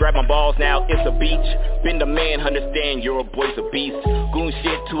bitch, grab my balls, now it's a beach. Been the man, understand your boy's a beast. Goon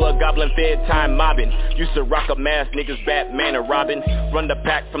shit to a goblin fed time mobbing. Used to rock a mask, niggas Batman and Robin. Run the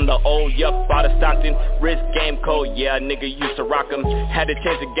pack from the old, yup, out of Stockton. Risk game code, yeah, nigga used to rock 'em. Had to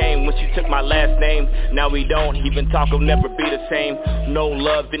change the game when she took my last name. Now we don't even talk, will never be the same. No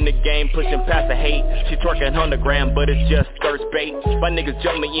love in the game, pushing past the hate. She twerking on the gram, but it's just thirst bait. My niggas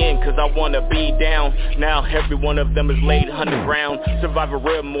jump me in, cause I wanna be down. Now every one of them is laid underground. Survivor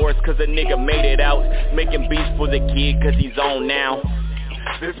remorse, cause a nigga made it out. Making beats for the kid, cause he's on now.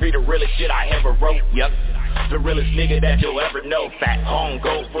 This be the realest shit I ever wrote, yup. The realest nigga that you'll ever know. Fat home,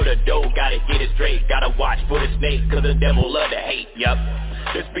 go for the dough, gotta get it straight. Gotta watch for the snake, cause the devil love to hate, yup.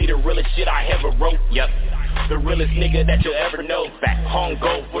 This be the realest shit I ever wrote, yup. The realest nigga that you'll ever know. Fat home,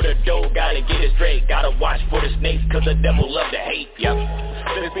 go for the dough, gotta get it straight. Gotta watch for the snakes, cause the devil love to hate, yup.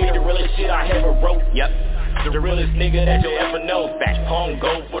 This be the realest shit I ever wrote, yup. The realest nigga that you'll ever know. Fat home,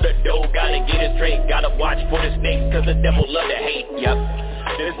 go for the dough, gotta get it straight. Gotta watch for the snakes, cause the devil love to hate, yup.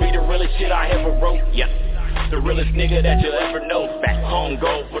 This be the realest shit I ever wrote, yup. The realest nigga that you'll ever know. Fat home,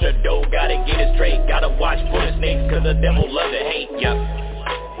 go for the dough, gotta get it straight. Gotta watch for the snakes, cause the devil love to hate, yup.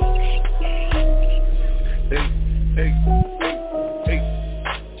 Hey, hey, hey, hey.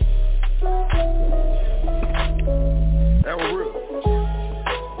 That was real.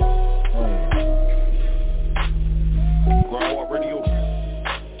 GRINDHARD Radio.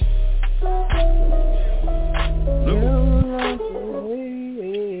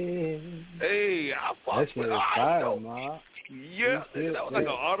 Hey, I fucked with it. Yeah, that was like an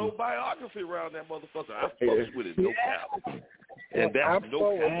autobiography around that motherfucker. I fucked with it, no cap. And that's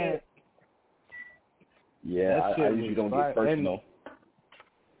no cap. Yeah, I usually don't get personal.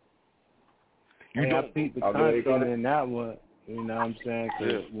 I peeped the content in that one, you know what I'm saying?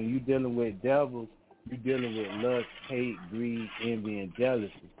 Because when you're dealing with devils, you're dealing with lust, hate, greed, envy, and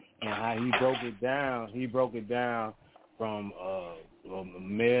jealousy. And how he broke it down from a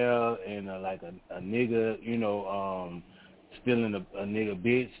male and like a nigga, you know, stealing a nigga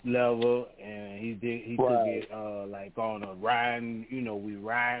bitch level, and he took it like on a riding, you know, we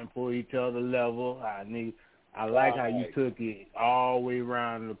riding for each other level. I like how you took it all the way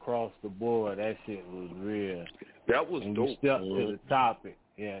around and across the board. That shit was real. That was and dope. You stuck to the topic.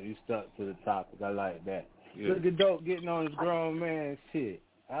 Yeah, you stuck to the topic. I like that. Yeah. Look at Dope getting on his grown man shit.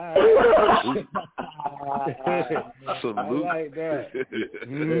 All right. Salute. I like that.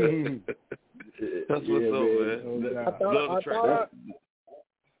 That's what's up, man.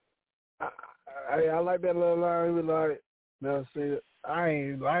 I like that little line. He was like, you know what I'm saying? I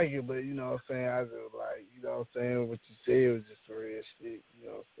ain't like it, but you know what I'm saying? I just like, you know what I'm saying? What you said was just real shit, you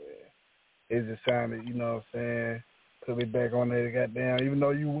know what I'm saying? It just sounded, you know what I'm saying? Put me back on there, goddamn. Even though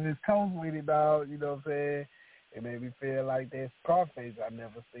you West Coast with it, dog, you know what I'm saying? It made me feel like that Scarface. I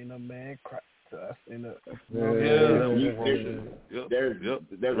never seen a man cry. I seen a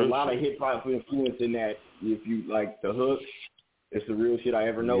there's a lot of hip hop influence in that. If you like the hook, it's the real shit I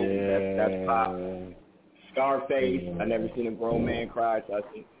ever know. That's pop. Scarface. I never seen a grown man cry.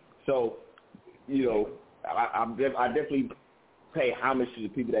 So you know, I definitely pay homage to the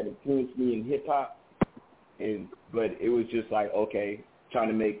people that influenced me in hip hop. But it was just like, okay, trying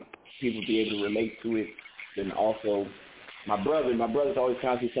to make people be able to relate to it. And also, my brother's always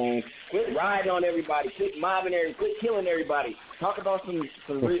constantly saying, quit riding on everybody, quit mobbing everybody, quit killing everybody. Talk about some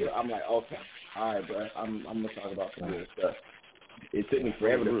real. I'm like, okay, all right, bro, I'm going to talk about some real stuff. It took me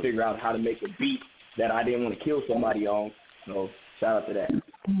forever to figure out how to make a beat that I didn't want to kill somebody on. So, shout out to that.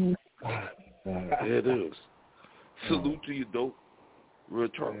 There it is. Salute to you, Dope. Real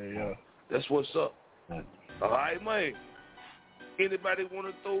talk. Yeah. That's what's up. All right, man. Anybody want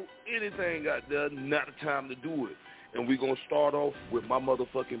to throw anything out there, not the time to do it. And we're going to start off with my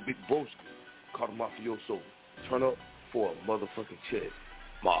motherfucking big broski, Cata Mafioso. Turn up for a motherfucking check.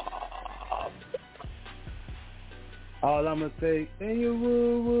 Mob. All I'm going to say, and you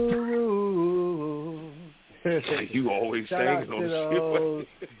woo, woo, woo. You always singing on the whole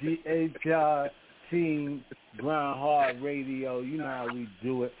GHR team, GRINDHARD Radio. You know how we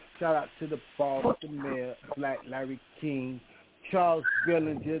do it. Shout out to the boss, the mayor, Black Larry King, Charles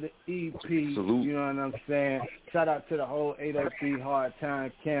Billinger, the EP. Salute. You know what I'm saying? Shout out to the whole 803 Hard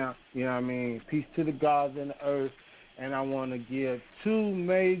Time Camp. You know what I mean? Peace to the gods and the earth. And I want to give two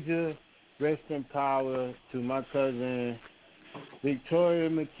major rest in power to my cousin Victoria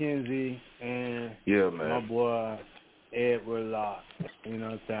McKenzie and my boy Edward Locke. You know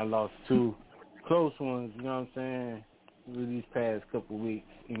what I'm saying? I lost two close ones, you know what I'm saying, through these past couple weeks,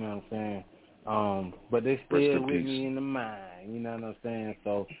 you know what I'm saying? But they still with me in the mind, you know what I'm saying?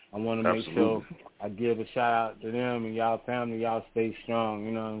 So I want to make sure I give a shout out to them and y'all family, y'all stay strong,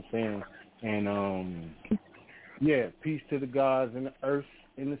 you know what I'm saying? And peace to the gods and the earth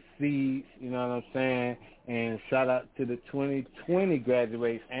and the seeds, you know what I'm saying? And shout out to the 2020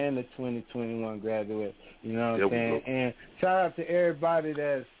 graduates and the 2021 graduates, you know what I'm saying? And shout out to everybody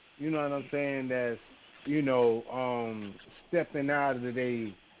that's, you know what I'm saying, that's, you know, stepping out of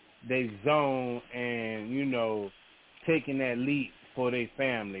they zone and, you know, taking that leap for their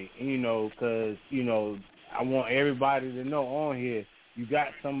family, you know, because, you know, I want everybody to know on here, you got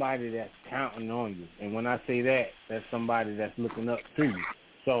somebody that's counting on you. And when I say that, that's somebody that's looking up to you.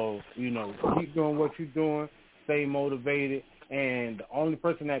 So, you know, keep doing what you're doing, stay motivated, and the only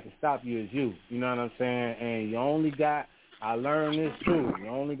person that can stop you is you. You know what I'm saying? And you only got, I learned this too, you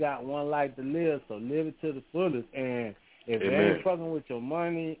only got one life to live, so live it to the fullest. And if it ain't fucking with your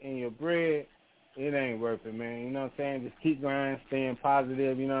money and your bread, it ain't worth it, man. You know what I'm saying? Just keep grinding, staying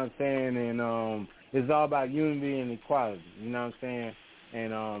positive, you know what I'm saying? And it's all about unity and equality, you know what I'm saying?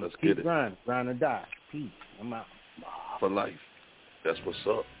 And let's keep grinding, grind or die. Peace. I'm out. For life. That's what's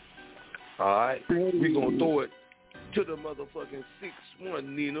up. All right. We're going to throw it to the motherfucking 6-1,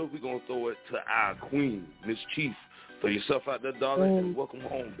 Nina. We're going to throw it to our queen, Miss Chief. Throw yourself out there, darling, and welcome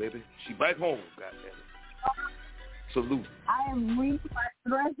home, baby. She back home, goddamn it. Salute. I have reached my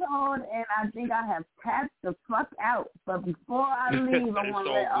threshold, and I think I have tapped the fuck out. But before I leave, I want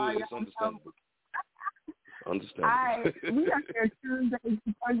to let all y'all know. Understandable. We are here Tuesday,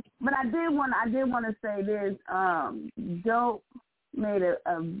 but I did want to say this. Dope made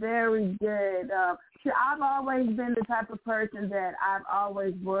a very good. I've always been the type of person that I've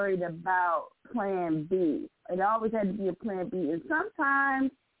always worried about plan B. It always had to be a plan B, and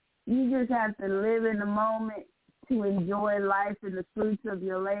sometimes you just have to live in the moment to enjoy life and the fruits of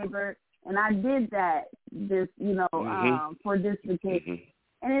your labor. And I did that for this vacation.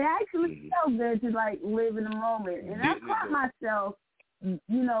 And it actually felt good to like live in the moment. And I caught myself,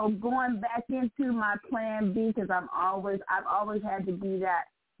 you know, going back into my plan B because I've always had to be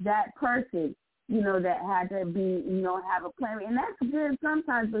that person, you know, that had to be, you know, have a plan B. And that's good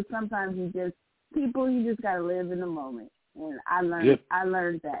sometimes, but sometimes you just gotta live in the moment. And I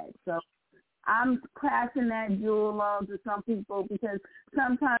learned that. So I'm passing that jewel on to some people because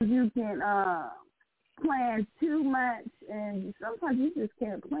sometimes you can plan too much, and sometimes you just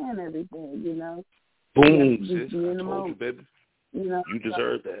can't plan everything, you know. Boom, sis. I told you, baby. You know, you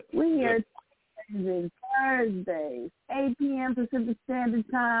deserve that. We here Thursdays, 8 p.m. Pacific Standard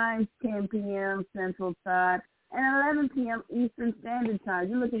Time, 10 p.m. Central Time, and 11 p.m. Eastern Standard Time.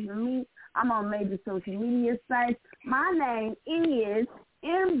 You're looking for me. I'm on major social media sites. My name is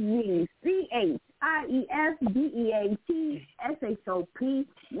MGCHIESDEATSHOP.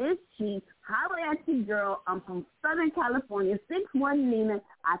 Miss Chief, holla at you, girl. I'm from Southern California, 61 Nina.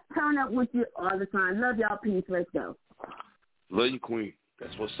 I turn up with you all the time. Love y'all. Peace. Let's go. Love you, Queen.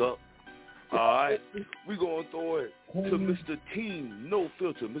 That's what's up. All right, we gonna throw it to Mr. Team No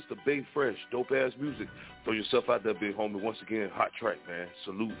Filter, Mr. Bay Fresh, Dopeazzmuzik. Throw yourself out there, big homie. Once again, hot track, man.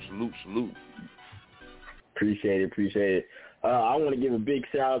 Salute. Appreciate it. I want to give a big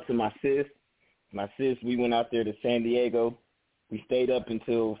shout out to my sis. We went out there to San Diego. We stayed up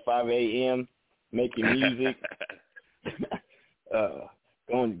until 5 a.m. making music.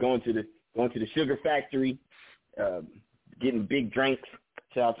 Going to the sugar factory, getting big drinks.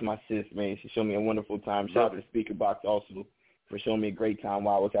 Shout out to my sis, man. She showed me a wonderful time. Shout out to Speaker Box also for showing me a great time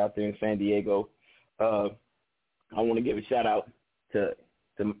while I was out there in San Diego. I want to give a shout out to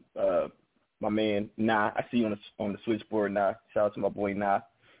my man Nah. I see you on the switchboard, Nah. Shout out to my boy Nah.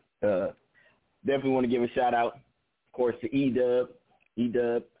 Definitely want to give a shout out, of course, to E-Dub.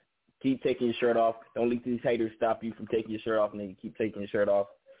 E-Dub, keep taking your shirt off. Don't let these haters stop you from taking your shirt off, and then you keep taking your shirt off.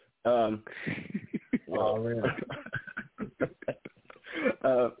 Really?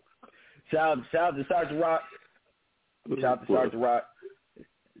 Shout out to Sgt Rock.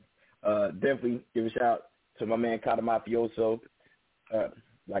 Definitely give a shout to my man Cata Mafioso.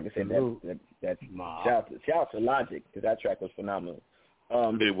 Like I said, that shout out to Logic, because that track was phenomenal.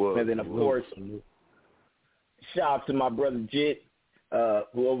 It was. And then of course, shout out to my brother Jit,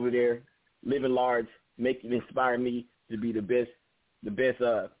 who over there living large, inspire me to be the best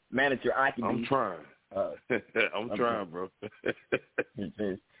manager I can be. I'm trying. I'm trying, bro.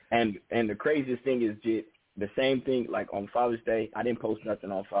 And the craziest thing is, Jit, the same thing, like on Father's Day, I didn't post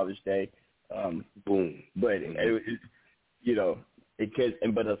nothing on Father's Day. Boom. But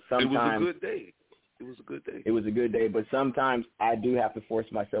sometimes it was a good day. It was a good day, but sometimes I do have to force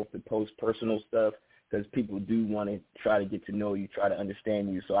myself to post personal stuff because people do want to try to get to know you, try to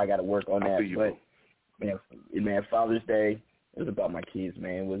understand you. So I got to work on that. But man, Father's Day, it was about my kids,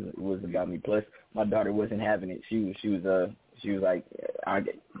 man. It wasn't about me. Plus, my daughter wasn't having it. She was like,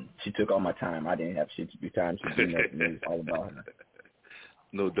 she took all my time. I didn't have shit to do time. She did nothing. It was all about her.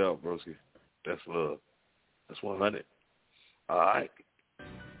 No doubt, broski. That's love. That's 100. All right.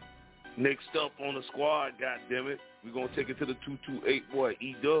 Next up on the squad, goddammit, we're going to take it to the 228 boy,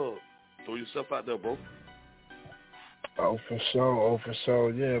 E-Dub. Throw yourself out there, bro. Oh, for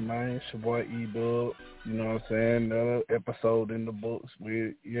sure. Yeah, man. It's your boy E-Dub. You know what I'm saying? Another episode in the books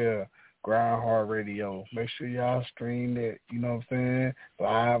with, GRINDHARD Radio. Make sure y'all stream that, you know what I'm saying?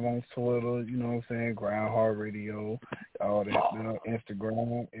 Live on Twitter, you know what I'm saying? GRINDHARD Radio, all that,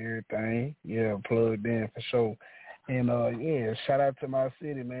 Instagram, everything. Yeah, plugged in for sure. And, shout out to my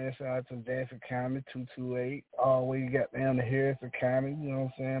city, man. Shout out to Jackson County, 228. Always got down to Harrison County, you know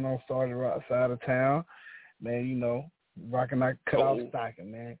what I'm saying, on Started Rock side of town. Man, rocking that cut-off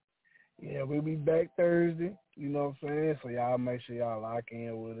stocking, man. Yeah, we'll be back Thursday, you know what I'm saying? So y'all make sure y'all lock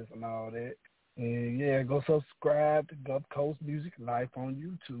in with us and all that. And, go subscribe to Gulf Coast Music Life on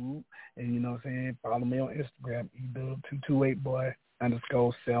YouTube. And, you know what I'm saying, follow me on Instagram,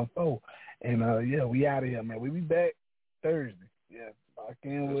 edub228boy_74. And, we out of here, man. We be back Thursday. Yeah, lock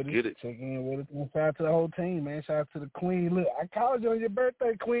in with us. Check in with us. And shout out to the whole team, man. Shout out to the Queen. Look, I called you on your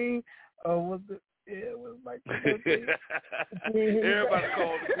birthday, Queen. It was like my birthday. Everybody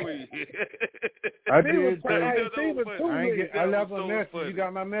called the Queen. I did. I left a message. You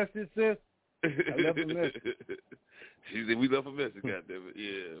got my message, sis? I left a message. She said we left a message, goddammit.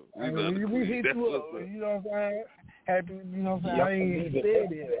 Yeah. We hit you up, you know what I'm saying? Happy, you know what I'm saying? I ain't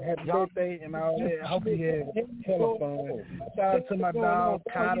said it. Happy birthday and all that. I hope you had hella fun. Shout out to my dog,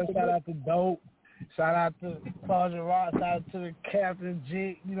 Cata. Shout out to Dope. Shout out to Sgt Rock. Shout out to the Captain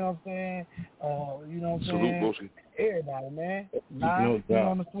Jit. You know what I'm saying? You know what I'm saying? Salute, everybody, man. Nite,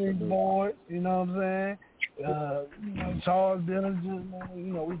 on the switchboard. You know what I'm saying? Charles Dillinger,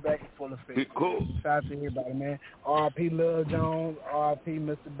 man. We back in full effect. Cool. Shout out to everybody, man. R.I.P. Lil Jones. R.I.P.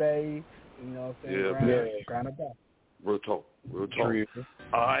 Mr. Dave. You know what I'm saying? Grind it back. Real talk. All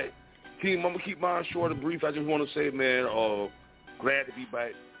right. Team, I'm going to keep mine short and brief. I just want to say, man, Glad to be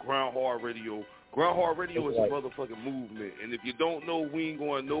back. Grind Hard Radio. Grind Hard Radio is a motherfucking movement. And if you don't know, we ain't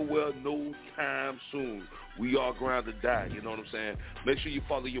going nowhere no time soon. We are grind to die. You know what I'm saying? Make sure you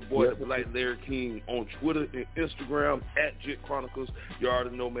follow your boy, the Black Larry King, on Twitter and Instagram at Jit Chronicles. You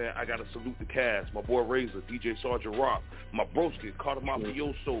already know, man, I got to salute the cast. My boy Razor, DJ Sgt Rock, my broski, Cata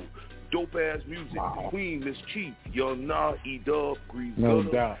Mafioso, Dopeazzmuzik, Queen, Miss Chief, Young Nah, E-Dub,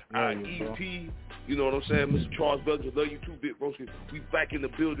 GRINDHARD, IEP, you know what I'm saying? Mr. Charles Belgian, love you too, Big Broski. We back in the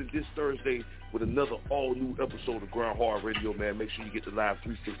building this Thursday with another all-new episode of Grind Hard Radio, man. Make sure you get to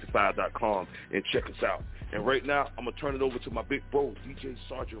live365.com and check us out. And right now, I'm going to turn it over to my big bro, DJ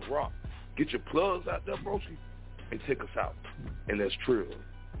Sgt Rock. Get your plugs out there, Broski, and take us out. And that's Trill.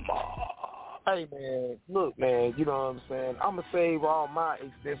 Hey, man, look, man, you know what I'm saying? I'm going to save all my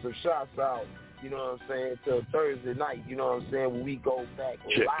extensive shots out, you know what I'm saying, till Thursday night, you know what I'm saying, when we go back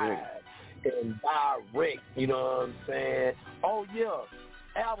live and direct, you know what I'm saying? Oh, yeah,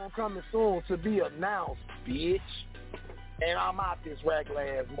 album coming soon to be announced, bitch. And I'm out this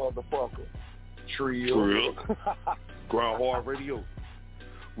ragged-ass motherfucker. Trill. Grind Hard Radio.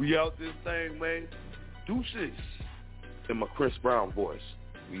 We out this thing, man. Deuces. In my Chris Brown voice.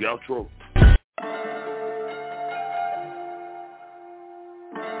 We outro.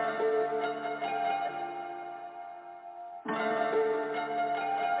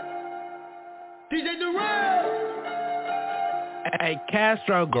 DJ Durant. Hey,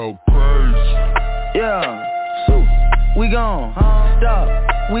 Castro, go crazy. Yeah, so we gone. Stop,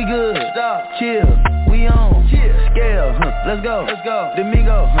 we good. Stop, chill, we on. Scale, let's go.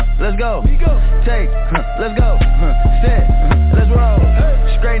 Domingo, let's go. Take, let's go. Set, let's roll.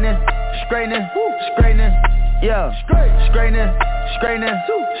 Straightening. Yeah, straightening.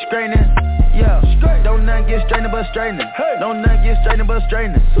 Yeah, don't nothing get strained but straightening. Don't nothing get strained but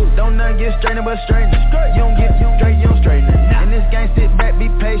straightening. Don't nothing get strained but straightening. You don't get straight, you don't straighten it. In this game, sit back, be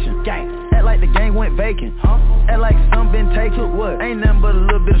patient. Act like the game went vacant. Act like some been taken. What? Ain't nothing but a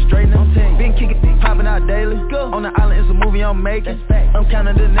little bit of straightening. Been kicking, popping out daily. On the island, it's a movie I'm making. I'm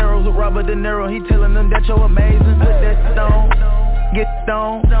counting the Neros with Robert De Niro. He telling them that you're amazing. Put that stone. Get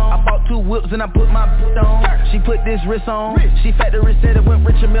stoned. I bought 2 whips and I put my on. She put this wrist on. She factory said it went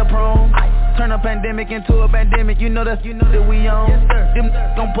rich and meal prone. Turn a pandemic into a pandemic. You know that we on. Them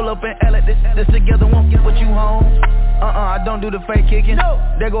gon' pull up and L at this together won't get what you home. I don't do the fake kicking.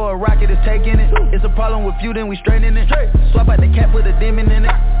 There go a rocket, it's taking it. It's a problem with you, then we straightening it. Swap out the cap, put a demon in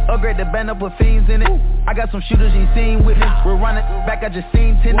it. Upgrade the band up with fiends in it. I got some shooters you ain't seen with me. We're running back, I just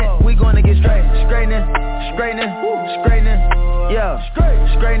seen tenant. We gonna get straightening. Yeah,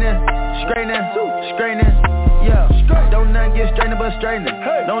 straightening. Yeah, don't nothing get strained but straightening.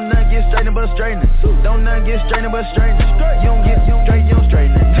 Don't nothing get strained but straightening. Don't nothing get strained but straightening. You don't get straight, you don't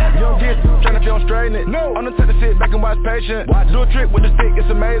straighten it. You don't get strained if you don't straighten it. No, I'm gonna take the shit back and watch patient. Do a trick with the stick, it's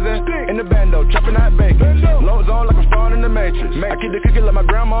amazing. In the bando, chopping out bacon. Low zone like I'm starting in the Matrix. I keep the cookie like my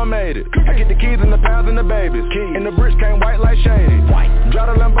grandma made it. I get the keys and the pounds and the babies. And the bricks came white like shady. Drive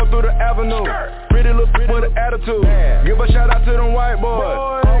the Lambo through the avenue. Pretty little with an attitude. Give a shout out to them white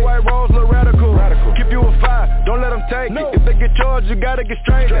boys. All white rolls look radical. Keep you a 5, don't let them take it. If they get charged, you gotta get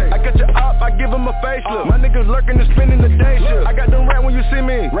straight. I got your op, I give them a facelift. My niggas lurking and spending the day shift. I got them rat when you see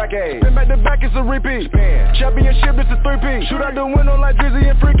me. Spin back to back, it's a repeat. Championship, it's a 3-P. Shoot out the window like Drizzy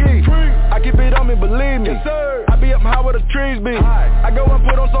and Freaky. I keep it on me, believe me. I be up high where the trees be. I go and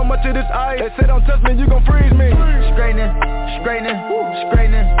put on so much of this ice. They say don't touch me, you gon' freeze me. Straightening.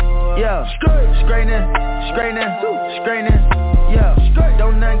 Yeah, straightening. Yeah,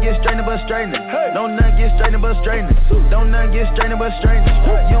 don't nothing get strained but straightening. Don't nothing get strained but straightening. Don't nothing get strained but straightening.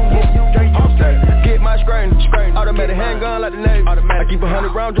 You don't get straight, you don't straighten. Get my straightening. Automatic handgun like the Navy. I keep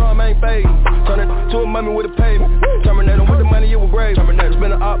 100 round drum, ain't fade. Turn it to a mummy with a pavement. Terminate with the money, it was grave.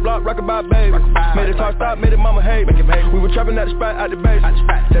 Spin an op block, rockin' by baby. Made the car stop, made it mama hate. We were trapping at the spot, out the base.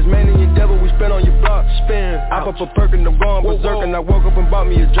 Tasmanian devil, we spin on your block. Spin. I pop a perk and I'm going berserk. And I woke up and bought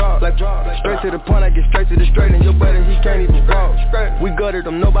me a job. Straight to the point, I get straight to the straight. And your buddy, he can't even walk. We gutted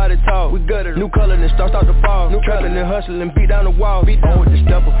them, nobody talk. We gutted new color, then start to fall. New trapping and hustling, beat down the wall. On with the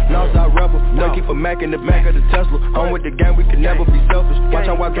stepper, Northside rebel. Boy, keep a Mac in the back of the Tesla. On with the gang, we can never be selfish. Watch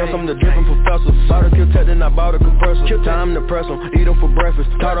how I dress, I'm the different professor. Bought a kill tech, then I bought a compressor. Time to press them, eat them for breakfast.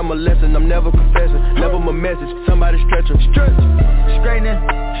 Taught them a lesson, I'm never confessing. Never my message, somebody stretch them. Straightening.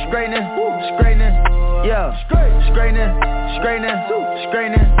 Yeah, straightening.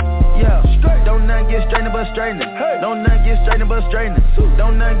 Yeah, don't nothing get strained but straightening. Don't nothing get strained but straightening.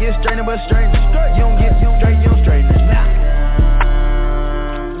 Don't nothing get strained but straightening. You don't get straight, you don't straighten it.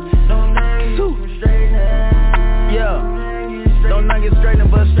 Yeah, don't nothing get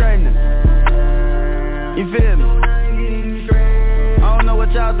strained but straightening. You feel me?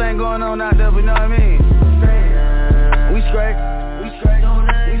 what y'all think going on out there, but you know what I mean? We straight. We straight. We straight.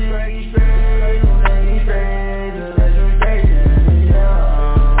 We straight. We straight.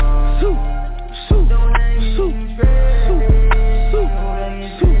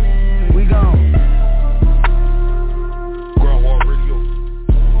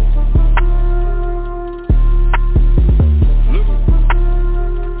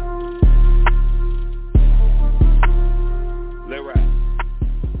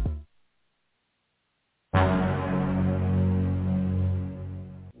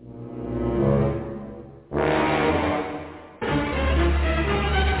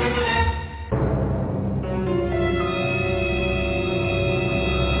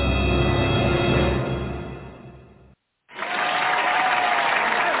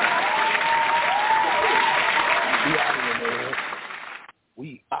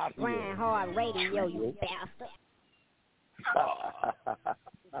 GRINDHARD Radio, you bastard.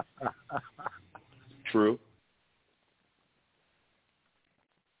 True.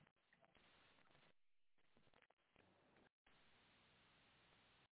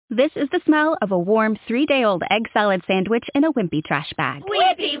 This is the smell of a warm 3-day-old egg salad sandwich in a wimpy trash bag.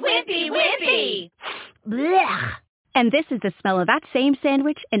 Wimpy, wimpy, wimpy! Blech. And this is the smell of that same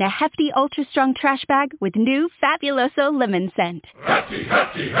sandwich in a hefty, ultra-strong trash bag with new Fabuloso lemon scent. Hefty,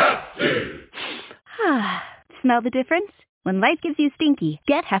 hefty, hefty! Smell the difference? When life gives you stinky,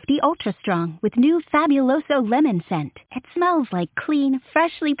 get Hefty Ultra Strong with new Fabuloso lemon scent. It smells like clean,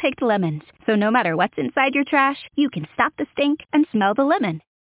 freshly picked lemons. So no matter what's inside your trash, you can stop the stink and smell the lemon.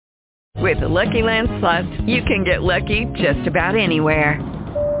 With the Lucky Land Slots, you can get lucky just about anywhere.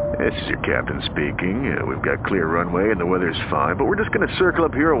 This is your captain speaking. We've got clear runway and the weather's fine, but we're just going to circle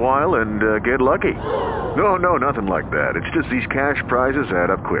up here a while and get lucky. No, nothing like that. It's just these cash prizes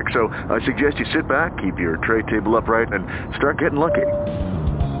add up quick. So I suggest you sit back, keep your tray table upright, and start getting lucky.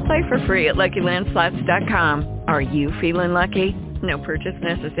 Play for free at LuckyLandSlots.com. Are you feeling lucky? No purchase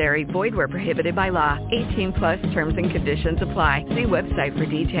necessary. Void where prohibited by law. 18+ terms and conditions apply. See website for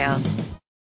details.